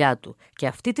κάνει τη δουλειά του. Και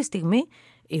αυτή τη στιγμή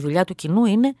η δουλειά του κοινού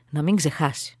είναι να μην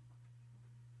ξεχάσει.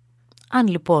 Αν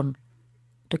λοιπόν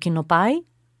το κοινό πάει,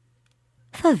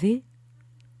 θα δει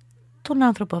τον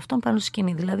άνθρωπο αυτόν πάνω στη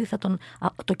σκηνή. Δηλαδή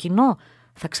το κοινό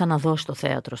θα ξαναδώσει το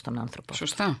θέατρο στον άνθρωπο.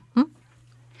 Σωστά.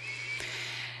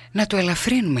 Να το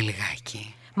ελαφρύνουμε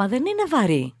λιγάκι. Μα δεν είναι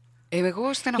βαρύ.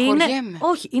 Εγώ στεναχωριέμαι.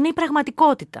 Όχι, είναι η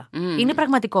πραγματικότητα. Είναι η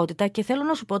πραγματικότητα και θέλω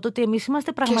να σου πω ότι εμείς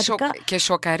είμαστε πραγματικά. Και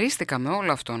σοκαρίστηκα με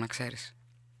όλο αυτό, να ξέρεις.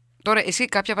 Τώρα, εσύ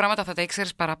κάποια πράγματα θα τα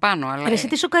ήξερες παραπάνω. Αλλά. Εσύ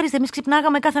τι σοκαρίστηκες. Εμείς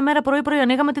ξυπνάγαμε κάθε μέρα πρωί-πρωί,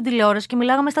 ανοίγαμε την τηλεόραση και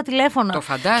μιλάγαμε στα τηλέφωνα. Το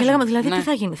φαντάζομαι. Και λέγαμε, δηλαδή, τι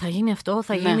θα γίνει. Θα γίνει αυτό,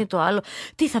 θα γίνει το άλλο.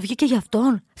 Τι θα βγει και για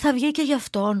αυτόν. Θα βγει και για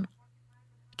αυτόν.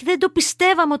 Και δεν το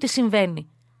πιστεύαμε ότι συμβαίνει.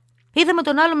 Είδαμε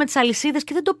τον άλλο με τις αλυσίδες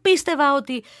και δεν το πίστευα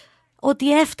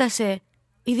ότι έφτασε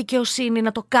η δικαιοσύνη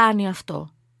να το κάνει αυτό.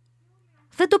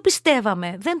 Δεν το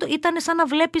πιστεύαμε. Ήτανε σαν να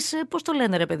βλέπεις, πώς το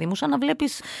λένε ρε παιδί μου, σαν να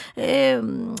βλέπεις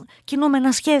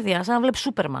κινούμενα σχέδια, σαν να βλέπεις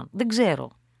Σούπερμαν. Δεν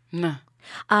ξέρω. Ναι.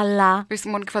 Αλλά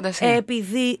επιστημονική φαντασία.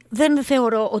 Επειδή δεν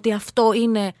θεωρώ ότι αυτό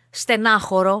είναι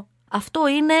στενάχωρο, αυτό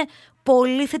είναι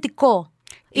πολύ θετικό.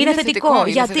 Είναι θετικό.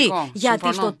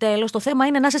 Γιατί στο τέλος το θέμα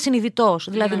είναι να είσαι συνειδητός.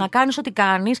 Δηλαδή να κάνεις ό,τι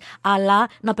κάνεις, αλλά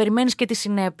να περιμένεις και τις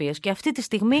συνέπειες. Και αυτή τη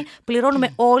στιγμή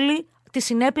πληρώνουμε όλοι τις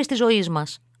συνέπειες της ζωής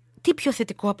μας. Τι πιο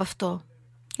θετικό από αυτό.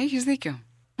 Έχεις δίκιο.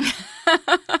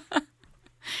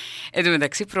 Εν τω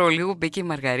μεταξύ, προλίγου μπήκε η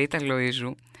Μαργαρίτα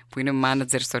Λοΐζου, που είναι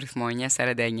μάνατζερ στο Ρυθμό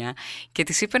 949, και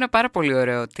της είπε ένα πάρα πολύ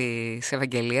ωραίο της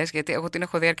Ευαγγελίας, γιατί εγώ την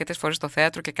έχω δει αρκετές φορές στο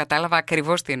θέατρο και κατάλαβα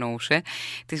ακριβώς τι εννοούσε.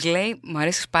 Της λέει: μου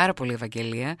αρέσει πάρα πολύ η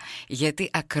Ευαγγελία, γιατί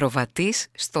ακροβατείς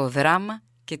στο δράμα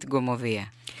και την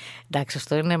κωμωδία. Εντάξει,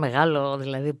 αυτό είναι μεγάλο,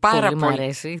 δηλαδή πολύ μου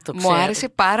αρέσει. Το μου άρεσε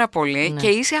πάρα πολύ και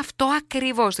είσαι αυτό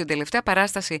ακριβώς. Στην τελευταία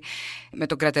παράσταση με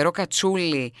τον κρατερό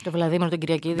Κατσούλη. Το Βλαδίμιο τον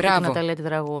Κυριακίδη και την Ναταλία τη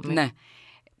Δραγούμη. Ναι.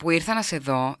 Που ήρθα να σε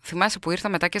δω, θυμάσαι που ήρθα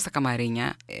μετά και στα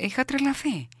καμαρίνια, είχα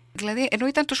τρελαθεί. Δηλαδή, ενώ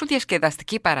ήταν τόσο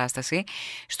διασκεδαστική η παράσταση,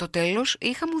 στο τέλος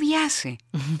είχα μουδιάσει.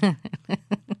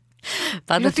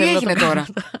 Λέω, τι έγινε τώρα.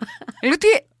 Λέω,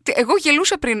 εγώ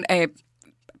γελούσα πριν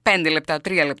 5 λεπτά,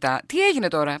 3 λεπτά. Τι έγινε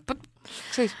τώρα.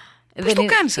 Ξέρεις, πώς το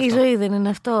κάνεις αυτό. Η ζωή δεν είναι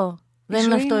αυτό. Δεν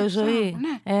είναι αυτό η ζωή.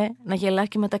 Ναι. Να γελάς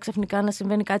και μετά ξαφνικά να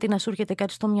συμβαίνει κάτι, να σου έρχεται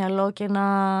κάτι στο μυαλό και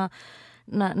να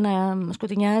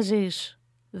σκοτεινιάζεις.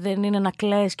 Δεν είναι να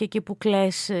κλαις και εκεί που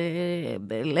κλαις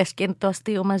λες και είναι το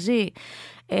αστείο μαζί.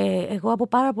 Εγώ από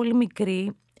πάρα πολύ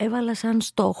μικρή έβαλα σαν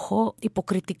στόχο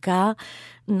υποκριτικά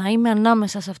να είμαι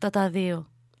ανάμεσα σε αυτά τα δύο.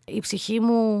 Η ψυχή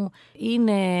μου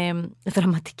είναι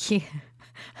δραματική,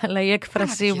 αλλά η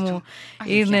έκφρασή μου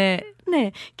είναι. Ναι,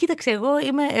 κοίταξε, εγώ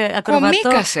είμαι ακροβατό.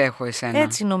 Κομίκας έχω εσένα.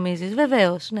 Έτσι νομίζεις,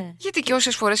 βεβαίως, ναι. Γιατί και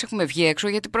όσες φορές έχουμε βγει έξω,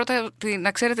 γιατί πρώτα,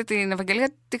 να ξέρετε, την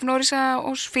Ευαγγελία τη γνώρισα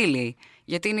ως φίλη.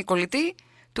 γιατί είναι η κολλητή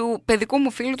του παιδικού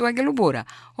μου φίλου του Άγγελου Μπούρα.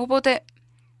 Οπότε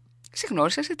σε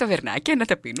γνώρισα σε ταβερνάκι να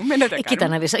τα πίνουμε, να τα κάνουμε. Κοίτα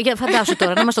να δεις, φαντάσου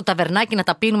τώρα να είμαστε στο ταβερνάκι να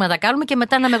τα πίνουμε, να τα κάνουμε και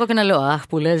μετά να είμαι εγώ και να λέω αχ,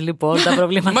 που λες λοιπόν τα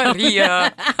προβλήματα.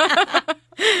 Μαρία!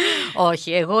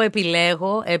 Όχι, εγώ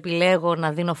επιλέγω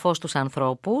να δίνω φως στους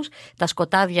ανθρώπους, τα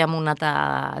σκοτάδια μου να τα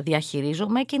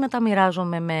διαχειρίζομαι και να τα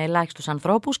μοιράζομαι με ελάχιστους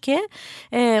ανθρώπους και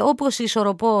όπως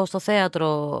ισορροπώ στο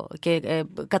θέατρο και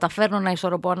καταφέρνω να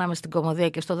ισορροπώ ανάμεσα στην κωμωδία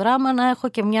και στο δράμα, να έχω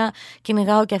και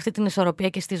κυνηγάω και αυτή την ισορροπία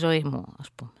και στη ζωή μου, ας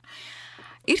πούμε.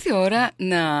 Ήρθε η ώρα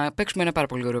να παίξουμε ένα πάρα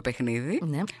πολύ ωραίο παιχνίδι,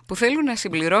 ναι, που θέλω να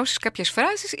συμπληρώσεις κάποιες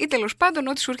φράσεις ή τέλος πάντων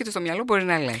ό,τι σου έρχεται στο μυαλό μπορεί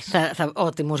να λες.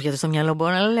 Ό,τι μου έρχεται στο μυαλό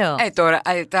μπορώ να λέω. Τώρα,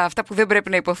 αυτά που δεν πρέπει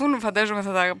να υποθούν φαντάζομαι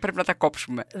πρέπει να τα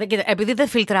κόψουμε. Επειδή δεν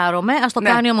φιλτράρομαι, ας το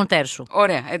κάνει ο μοντέρ σου.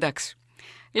 Ωραία, εντάξει.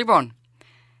 Λοιπόν,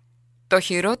 το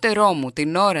χειρότερό μου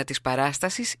την ώρα της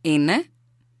παράστασης είναι...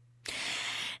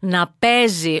 να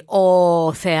παίζει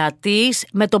ο θεατής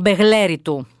με τον μπεγλέρι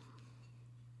του.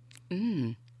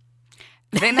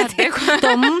 Δεν αντέχω.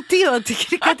 Το μου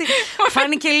τι, κάτι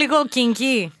φάνηκε λίγο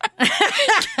κινκί.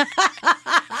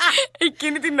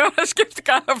 Εκείνη την ώρα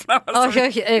σκέφτηκα άλλα πράγματα.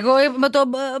 Όχι, εγώ με το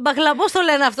μπαγλα, πώς το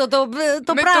λένε αυτό,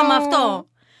 το πράγμα αυτό.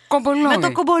 Κομπολόι. Με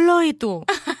το κομπολόι του.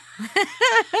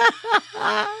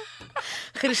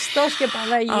 Χριστός και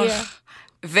Παναγία.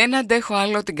 Δεν αντέχω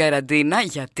άλλο την καραντίνα,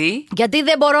 γιατί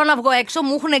δεν μπορώ να βγω έξω,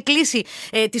 μου έχουν κλείσει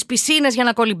τις πισίνες για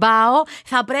να κολυμπάω,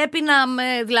 θα πρέπει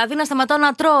δηλαδή να σταματάω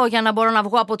να τρώω για να μπορώ να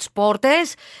βγω από τις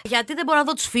πόρτες, γιατί δεν μπορώ να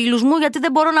δω τους φίλους μου, γιατί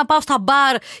δεν μπορώ να πάω στα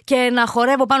μπαρ και να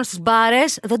χορεύω πάνω στις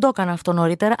μπάρες. Δεν το έκανα αυτό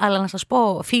νωρίτερα, αλλά να σας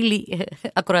πω φίλοι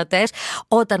ακροατές,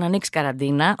 όταν ανοίξει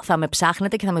καραντίνα θα με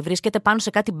ψάχνετε και θα με βρίσκετε πάνω σε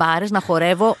κάτι μπάρες να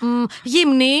χορεύω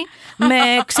γυμνή με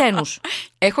ξένους.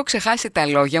 Έχω ξεχάσει τα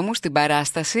λόγια μου στην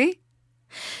παράσταση.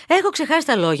 Έχω ξεχάσει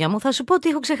τα λόγια μου, θα σου πω τι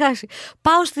έχω ξεχάσει.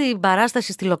 Πάω στην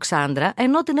παράσταση στη Λοξάνδρα,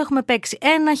 ενώ την έχουμε παίξει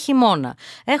ένα χειμώνα.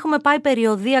 Έχουμε πάει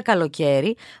περιοδία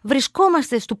καλοκαίρι,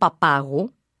 βρισκόμαστε στου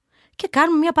Παπάγου και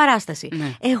κάνουμε μια παράσταση.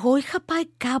 Ναι. Εγώ είχα πάει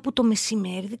κάπου το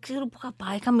μεσημέρι, δεν ξέρω που είχα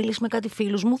πάει, είχα μιλήσει με κάτι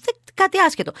φίλους μου, κάτι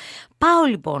άσχετο. Πάω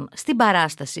λοιπόν στην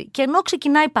παράσταση και ενώ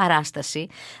ξεκινάει η παράσταση,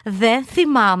 δεν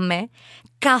θυμάμαι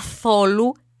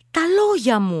καθόλου τα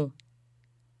λόγια μου.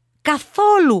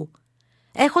 Καθόλου.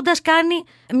 Έχοντας κάνει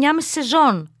μια μισή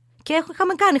σεζόν. Και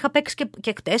είχα παίξει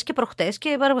και χτες και προχτές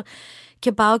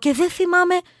και πάω και δεν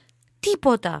θυμάμαι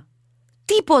τίποτα.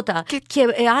 Και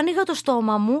άνοιγα το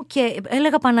στόμα μου και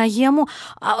έλεγα Παναγία μου,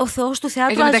 ο Θεός του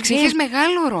θεάτρου. Εν τω μεταξύ είχες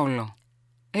μεγάλο ρόλο.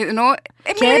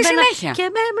 Μίλαγε συνέχεια.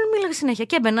 Και μίλαγε συνέχεια.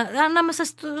 Και έμπαινα ανάμεσα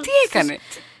στο... Τι έκανε?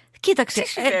 Κοίταξε,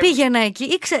 πήγαινα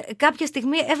εκεί, κάποια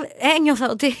στιγμή ένιωθα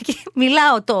ότι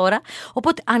μιλάω τώρα,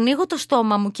 οπότε ανοίγω το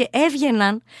στόμα μου και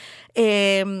έβγαιναν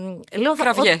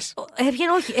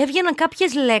έβγαιναν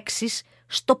κάποιες λέξεις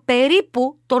στο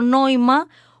περίπου το νόημα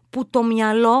που το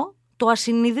μυαλό, το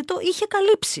ασυνείδητο είχε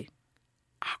καλύψει.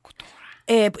 Άκου τώρα.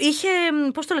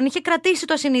 Είχε κρατήσει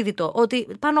το ασυνείδητο, ότι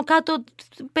πάνω κάτω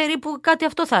περίπου κάτι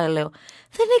αυτό θα λέω.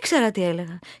 Δεν ήξερα τι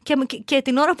έλεγα. Και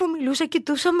την ώρα που μιλούσα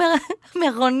κοιτούσα με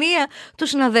αγωνία τους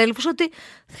συναδέλφους ότι...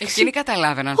 Εκείνοι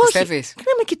καταλάβαιναν, πιστεύεις? Ναι,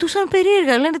 με κοιτούσαν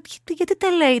περίεργα. Λένε γιατί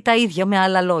τα λέει τα ίδια με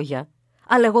άλλα λόγια.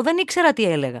 Αλλά εγώ δεν ήξερα τι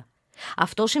έλεγα.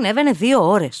 Αυτό συνέβαινε 2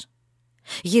 ώρες.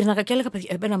 Γύρναγα και έλεγα, παιδιά,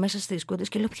 έμπαινα μέσα στις κόντες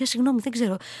και λέω, πια συγγνώμη,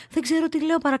 δεν ξέρω τι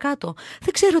λέω παρακάτω.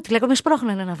 Δεν ξέρω τι λέω, με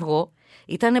σπρώχνανε να βγω.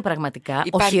 Ήτανε πραγματικά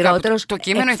ο χειρότερος. Το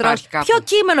κείμενο υπάρχει κάπου. Ποιο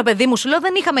κείμενο, παιδί μου, σου λέω,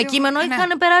 δεν είχαμε κείμενο,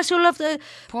 είχαν περάσει όλα αυτά.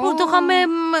 Που το είχαμε.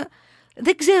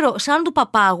 Δεν ξέρω, σαν του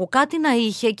Παπάγου κάτι να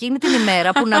είχε εκείνη την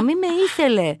ημέρα που να μην με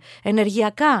ήθελε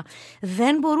ενεργειακά.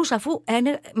 Δεν μπορούσα, αφού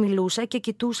μιλούσα και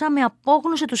κοιτούσα με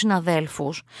απόγνωση τους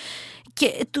συναδέλφους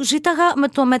και τους ζήταγα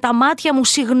με τα μάτια μου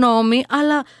συγγνώμη,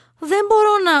 αλλά δεν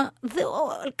μπορώ να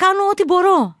κάνω ό,τι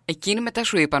μπορώ. Εκείνοι μετά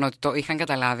σου είπαν ότι το είχαν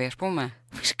καταλάβει, ας πούμε?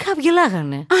 Φυσικά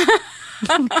γελάγανε.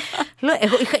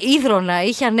 Εγώ είχα ίδρωνα,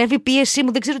 είχε ανέβει πίεσή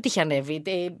μου, δεν ξέρω τι είχε ανέβει.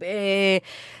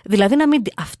 Δηλαδή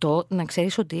αυτό να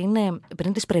ξέρεις ότι είναι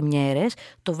πριν τις πρεμιέρες,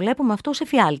 το βλέπουμε αυτό σε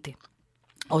φιάλτη.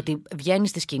 Ότι βγαίνεις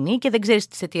στη σκηνή και δεν ξέρεις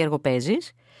σε τι έργο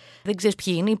παίζεις, δεν ξέρεις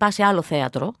ποιοι είναι, ή πας σε άλλο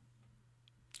θέατρο.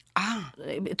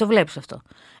 Το βλέπεις αυτό.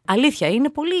 Αλήθεια, είναι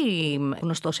πολύ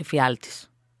γνωστό σε φιάλτης.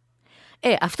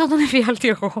 Αυτό τον εφιάλτη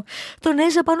εγώ. Τον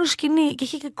έζησα πάνω στη σκηνή και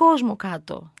είχε και κόσμο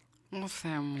κάτω. Ω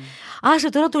Θεέ μου. Άσε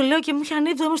τώρα το λέω και μου είχε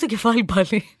ανέβει το στο κεφάλι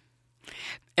πάλι.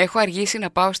 Έχω αργήσει να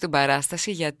πάω στην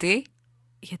παράσταση γιατί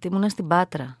ήμουνα στην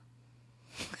Πάτρα.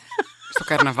 Στο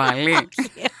καρναβάλι.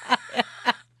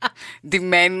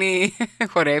 Ντυμένη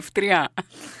χορεύτρια.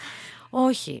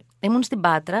 Όχι, ήμουν στην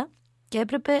Πάτρα και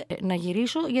έπρεπε να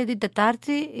γυρίσω γιατί την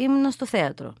Τετάρτη ήμουνα στο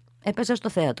θέατρο. Έπαιζα στο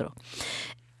θέατρο.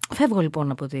 Φεύγω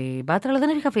λοιπόν από την Πάτρα, αλλά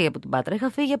δεν είχα φύγει από την Πάτρα.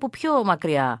 Είχα φύγει από πιο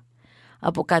μακριά.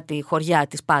 από κάτι χωριά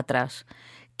της Πάτρας.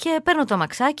 Και παίρνω το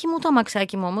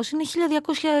αμαξάκι μου όμως είναι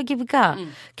 1200 κυβικά.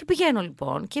 Και πηγαίνω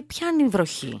λοιπόν και πιάνει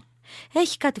βροχή.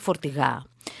 Έχει κάτι φορτηγά.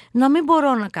 Να μην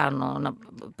μπορώ να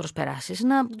προσπεράσεις,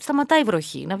 να σταματάει η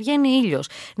βροχή, να βγαίνει ήλιος,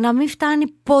 να μην φτάνει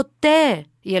ποτέ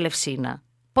η Ελευσίνα.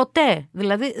 Ποτέ.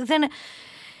 Δηλαδή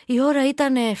η ώρα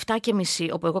ήταν 7:30,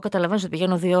 όπου εγώ καταλαβαίνω ότι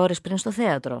πηγαίνω 2 ώρες πριν στο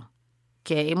θέατρο.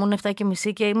 Και ήμουν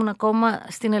 7:30 και ήμουν ακόμα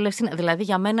στην Ελευσίνα. Δηλαδή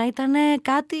για μένα ήταν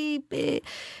κάτι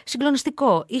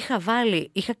συγκλονιστικό.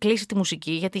 Είχα κλείσει τη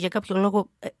μουσική, γιατί για κάποιο λόγο,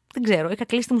 δεν ξέρω, είχα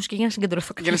κλείσει τη μουσική για να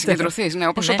συγκεντρωθώ. Για να συγκεντρωθείς, ναι,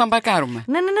 όπως όταν μπακάρουμε.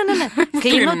 Ναι.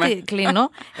 Κλείνω.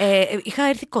 Είχα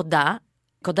έρθει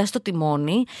κοντά στο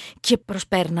τιμόνι και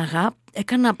προσπέρναγα,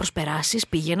 έκανα προσπεράσεις,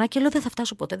 πήγαινα και λέω δεν θα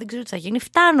φτάσω ποτέ, δεν ξέρω τι θα γίνει.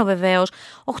 Φτάνω βεβαίως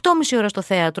 8:30 ώρα στο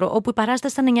θέατρο, όπου η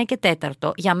παράσταση ήταν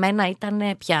 9:04. Για μένα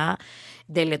ήταν πια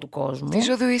τέλεια του κόσμου. Τι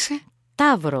ζωδίου είσαι?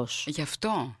 Ταύρος. Γι'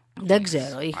 αυτό. Δεν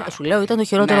ξέρω, σου λέω ήταν το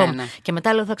χειρότερο μου. Ναι. Και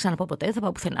μετά λέω θα ξαναπώ ποτέ, δεν θα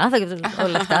πάω πουθενά,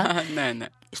 όλα αυτά. Ναι.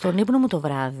 Στον ύπνο μου το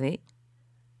βράδυ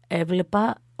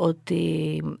έβλεπα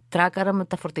ότι τράκαρα με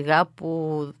τα φορτηγά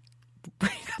που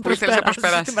ήθελες να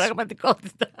προσπεράσεις στην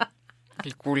πραγματικότητα.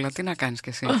 Γλυκούλα, τι να κάνεις κι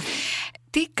εσύ.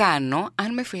 Τι κάνω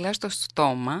αν με φυλάς στο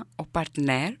στόμα ο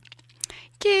παρτνέρ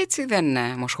και έτσι δεν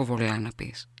μοσχοβολά να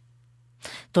πεις?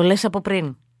 Το λες από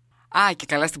πριν. Και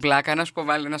καλά στην πλάκα, να σου πω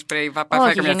βάλει ένα σπρέι,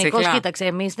 Όχι, γενικώς κοίταξε,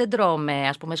 εμείς δεν τρώμε,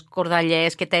 ας πούμε,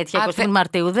 σκορδαλιές και τέτοια 20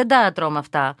 Μαρτίου, δεν τα τρώμε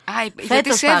αυτά.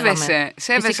 Γιατί σέβεσαι.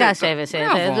 Φυσικά σέβεσαι.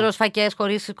 Δεν τρως φακές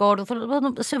χωρίς κόρδο,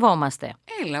 σεβόμαστε.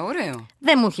 Έλα, ωραίο.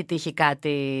 Δεν μου έχει τύχει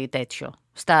κάτι τέτοιο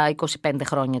στα 25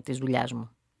 χρόνια της δουλειάς μου.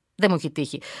 Δεν μου έχει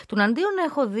τύχει. Τουναντίον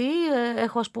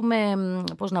έχω ας πούμε,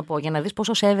 πώς να πω, για να δεις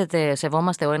πόσο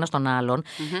σεβόμαστε ο ένας τον άλλον.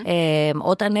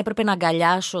 Όταν έπρεπε να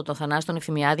αγκαλιάσω τον Θανάση τον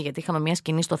Ευθυμιάδη, γιατί είχαμε μια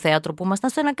σκηνή στο θέατρο που ήμασταν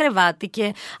σε ένα κρεβάτι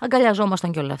και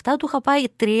αγκαλιαζόμασταν και όλα αυτά, του είχα πάει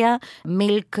 3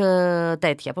 milk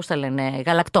τέτοια, πώς τα λένε,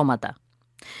 γαλακτώματα.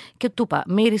 Και του είπα,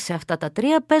 μύρισε αυτά τα 3,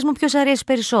 πες μου ποιος αρέσει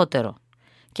περισσότερο.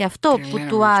 Και αυτό που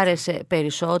του άρεσε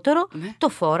περισσότερο, το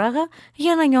φόραγα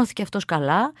για να νιώθει και αυτός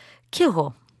καλά και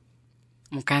εγώ.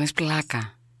 Μου κάνεις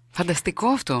πλάκα. Φανταστικό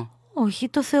αυτό. Όχι,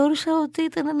 το θεώρησα ότι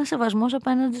ήταν ένα σεβασμός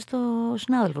απέναντι στο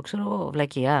συνάδελφο, ξέρω εγώ,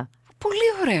 βλακιά. Πολύ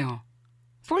ωραίο.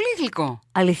 Πολύ γλυκό.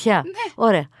 Αλήθεια. Ναι.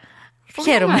 Ωραία.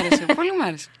 Χαίρομαι. Πολύ μ'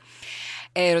 άρεσε.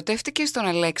 Ερωτεύτηκες τον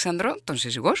Αλέξανδρο, τον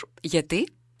σύζυγό σου, γιατί?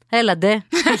 Έλαντε.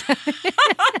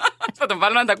 Θα τον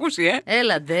βάλω να τα ακούσει,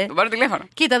 Έλαντε. Τον πάρω τηλέφωνο.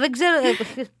 Κοίτα, δεν ξέρω.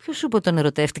 Ποιος σου είπε τον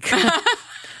ερωτεύτηκα?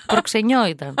 Προξενιό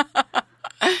ήταν.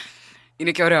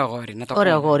 Είναι και ωραίο αγόρι, να το πω.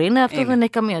 Ωραίο αγόρι είναι, αυτό δεν έχει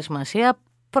καμία σημασία.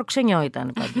 Προξενιό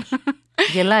ήταν πάντως.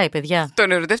 Γελάει, παιδιά.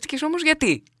 Τον ερωτεύτηκες όμως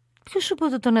γιατί? Ποιος σου είπε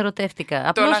ότι τον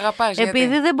ερωτεύτηκα? Τον αγαπάς, επειδή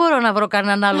γιατί? δεν μπορώ να βρω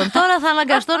κανέναν άλλον. Τώρα θα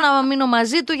αναγκαστώ να μείνω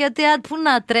μαζί του, γιατί πού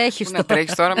να τρέχεις τώρα. Πού να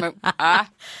τρέχεις τώρα με...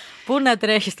 Πού να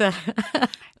τρέχεις τώρα.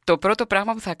 Το πρώτο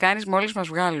πράγμα που θα κάνεις μόλις μας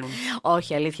βγάλουν.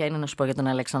 Όχι, αλήθεια είναι να σου πω για τον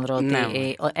Αλέξανδρο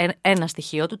ότι ένα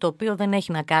στοιχείο του το οποίο δεν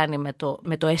έχει να κάνει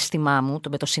με το αίσθημά μου,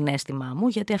 με το συναίσθημά μου,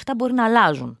 γιατί αυτά μπορεί να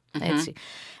αλλάζουν. Έτσι.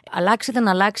 Αλλάξει δεν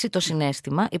αλλάξει το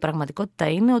συναίσθημα, η πραγματικότητα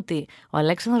είναι ότι ο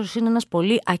Αλέξανδρος είναι ένας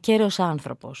πολύ ακέραιος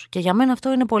άνθρωπος. Και για μένα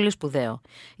αυτό είναι πολύ σπουδαίο.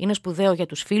 Είναι σπουδαίο για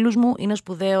τους φίλους μου, είναι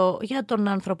σπουδαίο για τον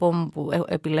άνθρωπο μου που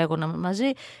επιλέγω να είμαι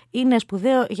μαζί, είναι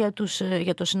σπουδαίο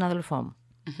για τον συνάδελφό μου.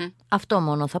 Αυτό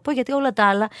μόνο θα πω, γιατί όλα τα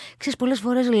άλλα, ξέρεις, πολλές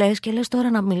φορές λες και λες τώρα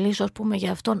να μιλήσω, ας πούμε,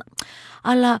 για αυτόν,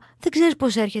 αλλά δεν ξέρεις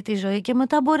πώς έρχεται η ζωή και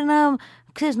μετά μπορεί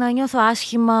να νιώθω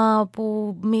άσχημα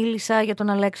που μίλησα για τον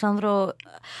Αλέξανδρο,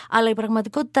 αλλά η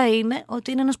πραγματικότητα είναι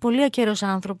ότι είναι ένας πολύ ακέραιος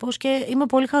άνθρωπος και είμαι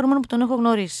πολύ χαρούμενο που τον έχω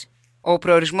γνωρίσει. Ο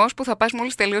προορισμός που θα πας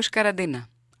μόλις τελειώσει η καραντίνα?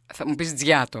 Θα μου πεις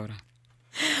τζιά τώρα.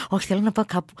 Όχι, θέλω να πάω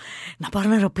κάπου. Να πάρω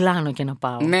ένα αεροπλάνο και να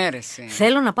πάω. Ναι, ρε εσύ.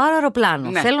 Θέλω να πάρω αεροπλάνο.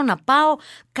 Ναι. Θέλω να πάω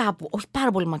κάπου. Όχι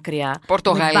πάρα πολύ μακριά.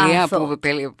 Πορτογαλία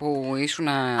που ήσουν.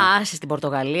 Άσε στην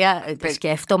Πορτογαλία.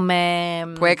 Σκέφτομαι.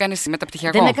 Που έκανες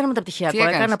μεταπτυχιακό? Δεν έκανα μεταπτυχιακό.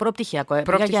 Έκανα προπτυχιακό.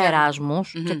 Πήγα για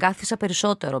Εράσμους και κάθισα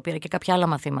περισσότερο. Πήρα και κάποια άλλα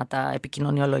μαθήματα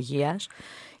επικοινωνιολογίας.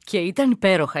 Και ήταν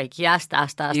υπέροχα εκεί. Άστα.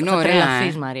 Θα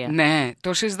τρελαθείς, Μαρία. Ναι,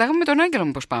 το συζητάγαμε με τον Άγγελο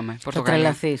μου πώς πάμε. Θα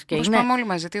τρελαθείς. Πώς πάμε όλοι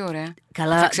μαζί, τι ωραία.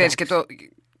 Καλά. Θα ξέρεις και το.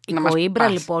 Η Κοίμπρα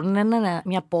λοιπόν είναι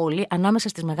μια πόλη ανάμεσα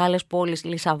στις μεγάλες πόλεις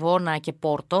Λισαβόνα και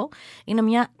Πόρτο. Είναι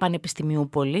μια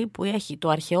πανεπιστημιούπολη που έχει το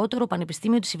αρχαιότερο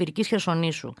πανεπιστήμιο της Ιβηρικής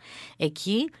Χερσονήσου.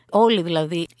 Εκεί όλοι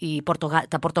δηλαδή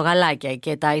τα Πορτογαλάκια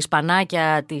και τα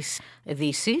Ισπανάκια της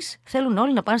Δύσης θέλουν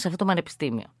όλοι να πάνε σε αυτό το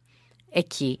πανεπιστήμιο.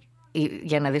 Εκεί,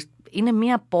 για να δεις, είναι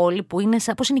μια πόλη που είναι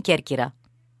πώς είναι η Κέρκυρα.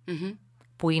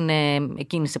 Που είναι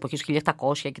εκείνη τη εποχή του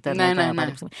 1700 και τα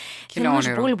πανεπιστήμια. Θέλω να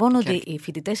σου πω λοιπόν ότι οι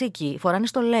φοιτητές εκεί φοράνε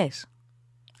στολές.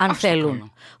 Αν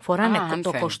θέλουν. Φοράνε αν το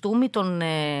θέλουν. κοστούμι των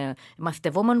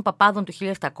μαθητευόμενων παπάδων του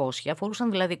 1700.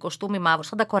 Φορούσαν δηλαδή κοστούμι μαύρο,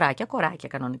 σαν τα κοράκια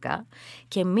κανονικά.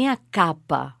 Και μία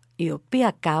κάπα, η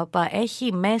οποία κάπα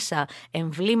έχει μέσα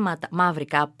εμβλήματα, μαύρη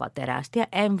κάπα τεράστια,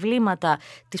 εμβλήματα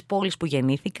της πόλης που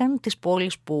γεννήθηκαν, της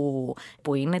πόλης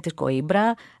που είναι, της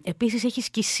Κοίμπρα. Επίσης έχει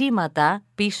σκισίματα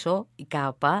πίσω η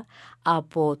κάπα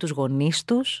από τους γονείς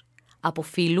τους, από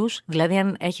φίλους. Δηλαδή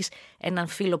αν έχεις έναν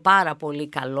φίλο πάρα πολύ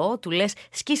καλό, του λες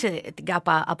σκίσε την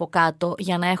κάπα από κάτω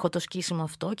για να έχω το σκίσιμο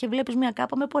αυτό, και βλέπεις μια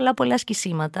κάπα με πολλά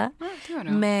σκισίματα.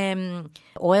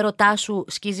 Ο έρωτάς σου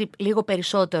σκίζει λίγο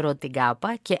περισσότερο την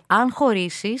κάπα, και αν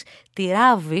χωρίσεις τη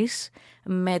ράβεις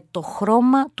με το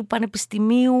χρώμα του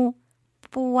πανεπιστημίου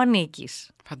που ανήκεις.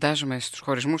 Φαντάζομαι στους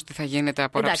χωρισμούς τι θα γίνεται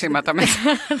από ραψίματα μέσα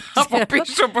από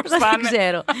πίσω, πώς θα είναι. Δεν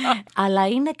ξέρω. Αλλά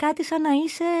είναι κάτι σαν να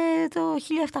είσαι το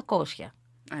 1700.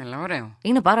 Έλα, ωραίο.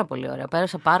 Είναι πάρα πολύ ωραίο.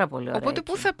 Πέρασα πάρα πολύ ωραία. Οπότε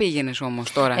πού θα πήγαινες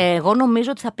όμως τώρα? Εγώ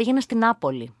νομίζω ότι θα πήγαινα στην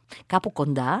Νάπολη. Κάπου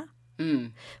κοντά.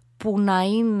 Που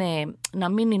να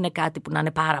μην είναι κάτι που να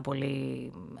είναι πάρα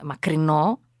πολύ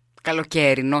μακρινό.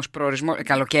 Καλοκαίρινος προορισμό.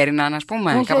 Καλοκαίρινα, ας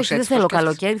πούμε. Όχι, δεν θέλω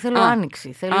καλοκαίρι, θέλω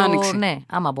άνοιξη. Θέλω, ναι,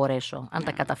 άμα μπορέσω, αν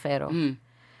τα καταφέρω.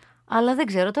 Αλλά δεν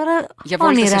ξέρω τώρα. Για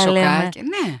βόλτες σε σοκάκια.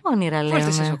 Ναι, όνειρα λέμε.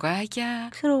 Βόλτες σε σοκάκια.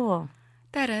 Ξέρω εγώ.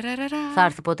 Θα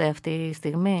έρθει ποτέ αυτή η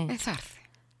στιγμή? Θα έρθει.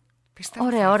 Πιστεύω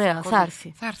Ωραία, θα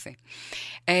έρθει.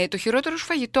 Το χειρότερο σου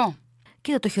φαγητό?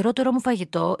 Κοίτα, το χειρότερο μου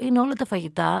φαγητό είναι όλα τα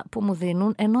φαγητά που μου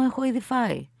δίνουν ενώ έχω ήδη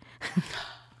φάει.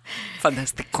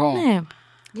 Φανταστικό. Ναι.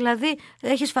 Δηλαδή,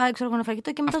 έχεις φάει, ξέρω εγώ, ένα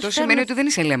φαγητό και μετά αυτό σου σημαίνει φέρνουν... ότι δεν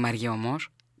είσαι λέμαργη όμως.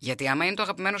 Γιατί άμα είναι το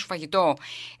αγαπημένο σου φαγητό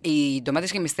οι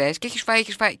ντομάτες γεμιστές και έχεις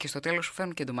φάει και στο τέλος σου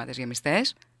φέρνουν και ντομάτες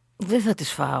γεμιστές, δεν θα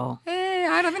τις φάω.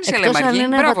 Άρα δεν είσαι εκτός λέμαργη. αν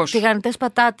είναι Μπράβο σου. τηγανιτές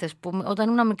πατάτες που όταν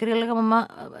ήμουν μικρή έλεγα μαμά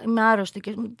είμαι άρρωστη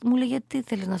και μου λέει γιατί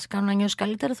θέλεις να σε κάνω να νιώσεις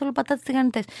καλύτερα, θέλω πατάτες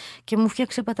τηγανιτές. Και μου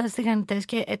φτιάξε πατάτες τηγανιτές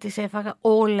και τις έφαγα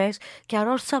όλες και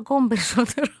αρρώστησα ακόμη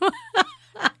περισσότερο.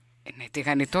 Ναι,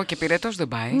 τηγανιτό και πυρετός δεν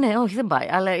πάει. Ναι, όχι, δεν πάει.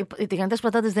 Αλλά οι τηγανιτές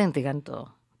πατάτες δεν είναι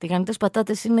τηγανιτό. Τηγανιτές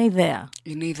πατάτες είναι ιδέα.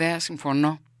 Είναι ιδέα,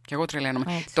 συμφωνώ. Και εγώ τρελαίνομαι.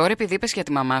 Έτσι. Τώρα, επειδή είπες για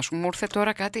τη μαμά σου, μου ήρθε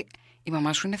τώρα κάτι. Η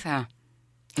μαμά σου είναι θεά.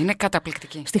 Είναι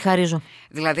καταπληκτική. Στη χαρίζω.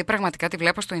 Δηλαδή, πραγματικά τη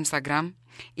βλέπω στο Instagram.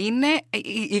 Είναι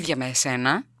ίδια με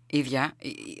εσένα. Ίδια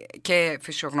και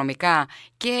φυσιογνωμικά.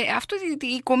 Και αυτό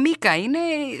η κομίκα είναι,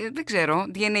 δεν ξέρω,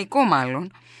 διενεϊκό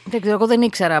μάλλον. Δεν ξέρω, εγώ δεν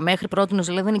ήξερα. Μέχρι πρότινος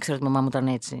δηλαδή δεν ήξερα ότι η μαμά μου ήταν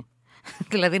έτσι.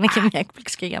 Δηλαδή είναι και μια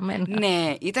έκπληξη και για μένα.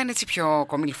 Ναι, ήταν έτσι πιο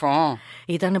κομιλφό.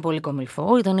 Ήτανε πολύ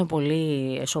κομιλφό, ήτανε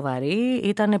πολύ σοβαρή,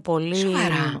 ήτανε πολύ...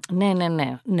 Σοβαρά.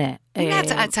 Ναι.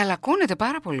 Τσαλακώνεται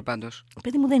πάρα πολύ πάντως.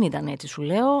 Παιδί μου δεν ήταν έτσι, σου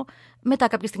λέω. Μετά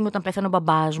κάποια στιγμή όταν πέθανε ο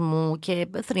μπαμπάς μου και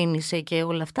θρήνησε και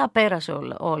όλα αυτά, πέρασε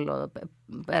όλο.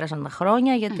 Πέρασαν τα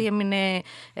χρόνια γιατί έμεινε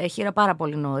χείρα πάρα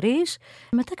πολύ νωρίς.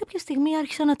 Μετά κάποια στιγμή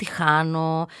άρχισα να τη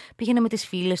χάνω. Πήγαινε με τις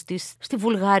φίλες της στη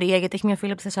Βουλγαρία, γιατί έχει μια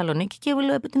φίλη από τη Θεσσαλονίκη και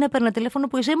την έπαιρνα τηλέφωνο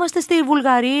που είμαστε στη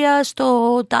Βουλγαρία,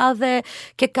 στο τάδε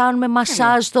και κάνουμε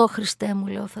μασάζ στο Χριστέ μου,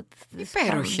 λέω. Θα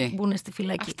μπουν στη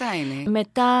φυλακή. Αυτά είναι.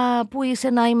 Μετά που είσαι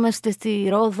να είμαστε στη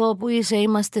Ρόδο, που είσαι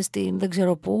είμαστε στην δεν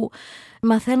ξέρω πού.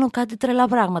 Μαθαίνω κάτι τρελά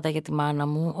πράγματα για τη μάνα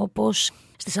μου, όπως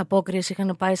στις Απόκριες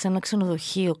είχαν πάει σε ένα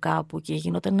ξενοδοχείο κάπου και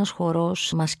γινόταν ένας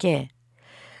χορός μασκέ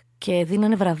και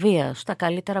δίνανε βραβεία στα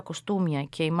καλύτερα κοστούμια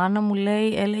και η μάνα μου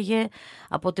έλεγε,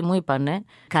 από ό,τι μου είπανε,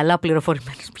 καλά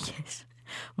πληροφορημένες πηγές,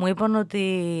 μου είπαν ότι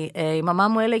η μαμά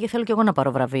μου έλεγε θέλω και εγώ να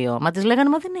πάρω βραβείο. Μα της λέγανε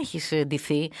μα δεν έχεις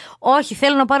ντυθεί. Όχι,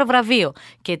 θέλω να πάρω βραβείο.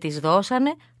 Και της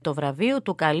δώσανε το βραβείο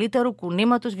του καλύτερου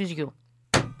κουνήματος βυζιού.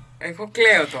 Εγώ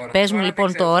κλαίω τώρα. Πες μου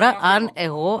λοιπόν τώρα αν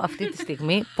εγώ αυτή τη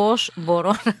στιγμή πώς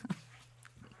μπορώ να...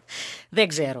 Δεν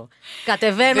ξέρω.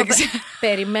 Κατεβαίνω,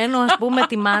 περιμένω ας πούμε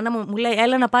τη μάνα μου, μου λέει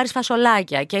έλα να πάρεις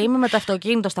φασολάκια και είμαι με το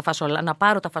αυτοκίνητο να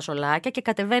πάρω τα φασολάκια και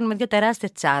κατεβαίνουμε 2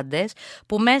 τεράστιες τσάντες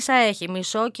που μέσα έχει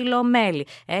μισό κιλό μέλι,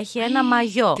 έχει ένα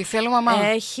μαγιό. Τι θέλω μαμά.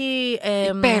 Έχει,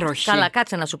 υπέροχη. Καλά,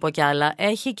 κάτσε να σου πω κι άλλα.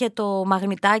 Έχει και το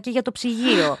μαγνητάκι για το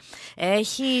ψυγείο.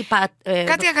 Έχει...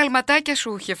 Κάτι αγαλματάκια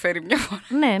σου είχε φέρει μια φορά.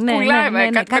 Ναι,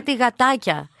 κάτι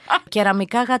γατάκια.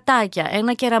 Κεραμικά γατάκια,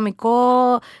 ένα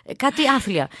κεραμικό, κάτι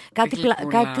άθλια, κάτι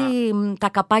τα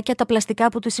καπάκια τα πλαστικά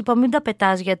που τους είπα μην τα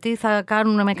πετάς γιατί θα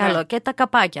κάνουν με καλό, και τα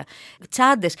καπάκια,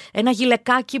 τσάντες, ένα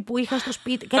γυλαικάκι που είχα στο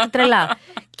σπίτι, κάτι τρελά.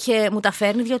 Και μου τα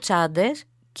φέρνει 2 τσάντες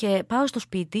και πάω στο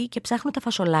σπίτι και ψάχνω τα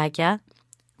φασολάκια,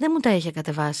 δεν μου τα είχε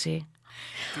κατεβάσει.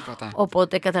 Τίποτα.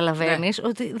 Οπότε καταλαβαίνεις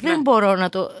ότι δεν μπορώ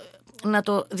να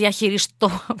το διαχειριστώ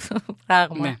αυτό το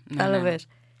πράγμα. Ναι.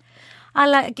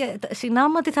 Αλλά και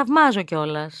συνάμα τη θαυμάζω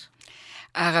κιόλας.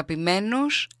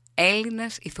 Αγαπημένος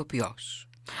Έλληνας ηθοποιός.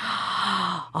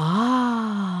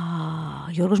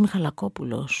 Γιώργος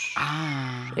Μιχαλακόπουλος.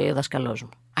 Δασκαλός μου.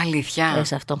 Αλήθεια.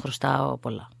 Σε αυτόν χρωστάω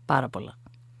πολλά, πάρα πολλά.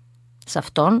 σε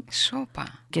αυτόν Σόπα.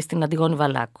 και στην Αντιγόνη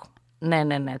Βαλάκου. Ναι,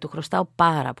 του χρωστάω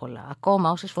πάρα πολλά.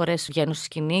 Ακόμα όσες φορές βγαίνω στη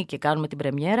σκηνή και κάνουμε την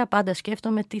πρεμιέρα, πάντα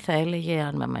σκέφτομαι τι θα έλεγε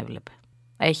αν με έβλεπε.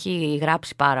 Έχει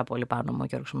γράψει πάρα πολύ πάνω μου ο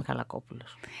Γιώργος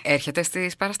Μιχαλακόπουλος. Έρχεται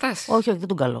στις παραστάσεις? Όχι, δεν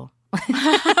τον καλώ.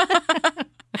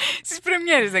 Στις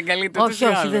πρεμιέρες δεν καλείται? Όχι,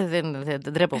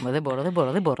 δεν τρέπομαι, δεν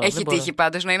μπορώ. Έχει τύχει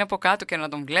πάντως να είναι από κάτω και να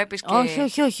τον βλέπεις και...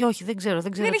 Όχι, δεν ξέρω.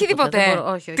 Δεν έχει τίποτε?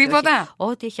 Τίποτα?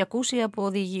 Ό,τι έχει ακούσει από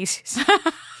οδηγήσεις.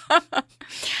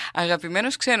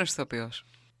 Αγαπημένος ξένος ηθοποιός?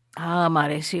 Μ'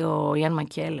 αρέσει ο Ιαν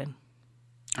Μακέλεν.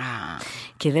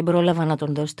 Και δεν πρόλαβα να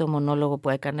τον δώσει το μονόλογο που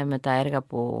έκανε με τα έργα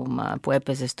που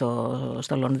έπαιζε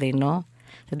στο Λονδίνο.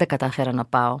 Δεν τα κατάφερα να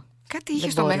πάω. Κάτι είχε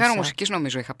στο Μέγαρο Μουσικής,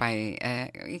 νομίζω είχα πάει,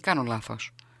 ή κάνω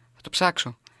λάθος? Θα το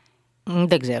ψάξω.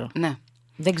 Δεν ξέρω. Ναι.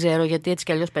 Δεν ξέρω, γιατί έτσι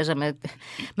κι αλλιώς παίζαμε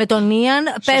με τον Ιαν.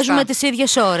 Παίζουμε τις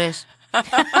ίδιες ώρες.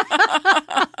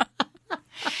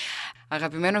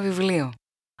 Αγαπημένο βιβλίο?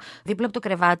 Δίπλα από το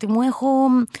κρεβάτι μου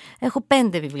έχω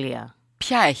 5 βιβλία.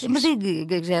 Ποια έχεις?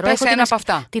 Δεν ξέρω. Πες ένα από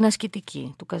αυτά. Την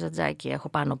ασκητική του Καζαντζάκη έχω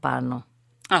πάνω.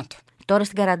 Άτο. Τώρα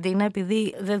στην καραντίνα,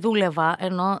 επειδή δεν δούλευα,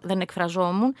 ενώ δεν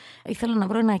εκφραζόμουν, ήθελα να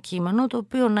βρω ένα κείμενο το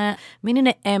οποίο να μην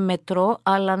είναι έμετρο,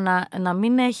 αλλά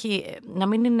να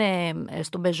μην είναι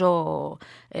στον πεζό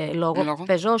λόγο.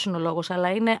 Πεζός είναι ο λόγος, αλλά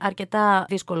είναι αρκετά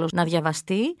δύσκολος να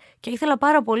διαβαστεί και ήθελα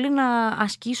πάρα πολύ να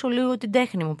ασκήσω λίγο την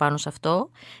τέχνη μου πάνω σε αυτό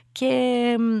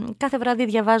και κάθε βράδυ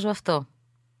διαβάζω αυτό.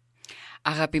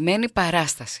 Αγαπημένη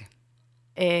παράσταση?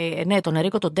 Ναι, τον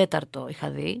Ερίκο τον Τέταρτο είχα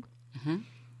δει.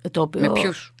 Το οποίο... Με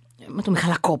ποιους? Με τον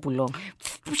Μιχαλακόπουλο.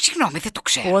 Συγγνώμη, δεν το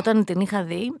ξέρω. Που όταν την είχα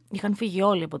δει, είχαν φύγει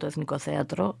όλοι από το Εθνικό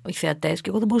Θέατρο, οι θεατές, και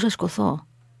εγώ δεν μπορούσα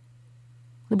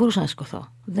να σηκωθώ.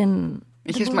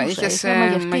 Είχες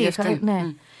μαγευτεί.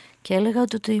 Ναι. Και έλεγα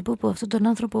ότι αυτόν τον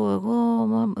άνθρωπο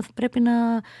εγώ πρέπει να...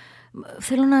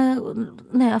 Θέλω να...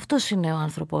 Ναι, αυτός είναι ο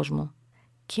άνθρωπος μου.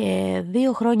 Και 2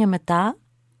 χρόνια μετά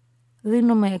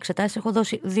δίνομαι εξετάσεις. Έχω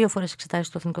δώσει 2 φορές εξετάσεις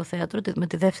στο Εθνικό Θέατρο, με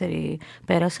τη δεύτερη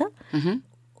πέρασα.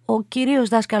 Ο κυρίος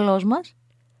δάσκαλός μας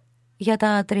για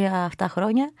τα 3 αυτά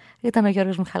χρόνια ήταν ο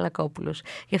Γιώργος Μιχαλακόπουλος.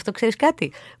 Γι' αυτό ξέρεις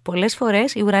κάτι, πολλές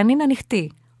φορές η ουρανή είναι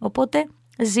ανοιχτή. Οπότε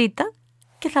ζήτα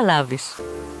και θα λάβεις.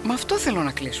 Με αυτό θέλω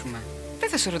να κλείσουμε. Δεν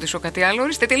θα σε ρωτήσω κάτι άλλο.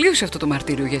 Ορίστε, τελείωσε αυτό το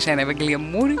μαρτύριο για σένα, Ευαγγελία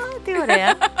Μουμούρη. Τι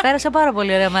ωραία. Πέρασα πάρα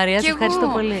πολύ ωραία, Μαρία. Σε ευχαριστώ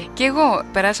πολύ. Και εγώ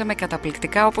περάσαμε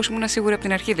καταπληκτικά, όπως ήμουν σίγουρη από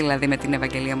την αρχή, δηλαδή, με την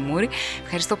Ευαγγελία Μουμούρη.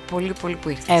 Ευχαριστώ πολύ που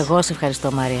ήρθες. Εγώ σε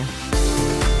ευχαριστώ, Μαρία.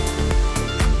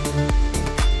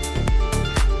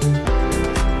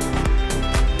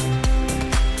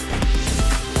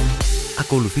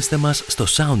 Ακολουθήστε μας στο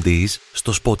Soundees,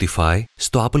 στο Spotify,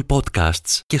 στο Apple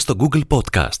Podcasts και στο Google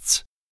Podcasts.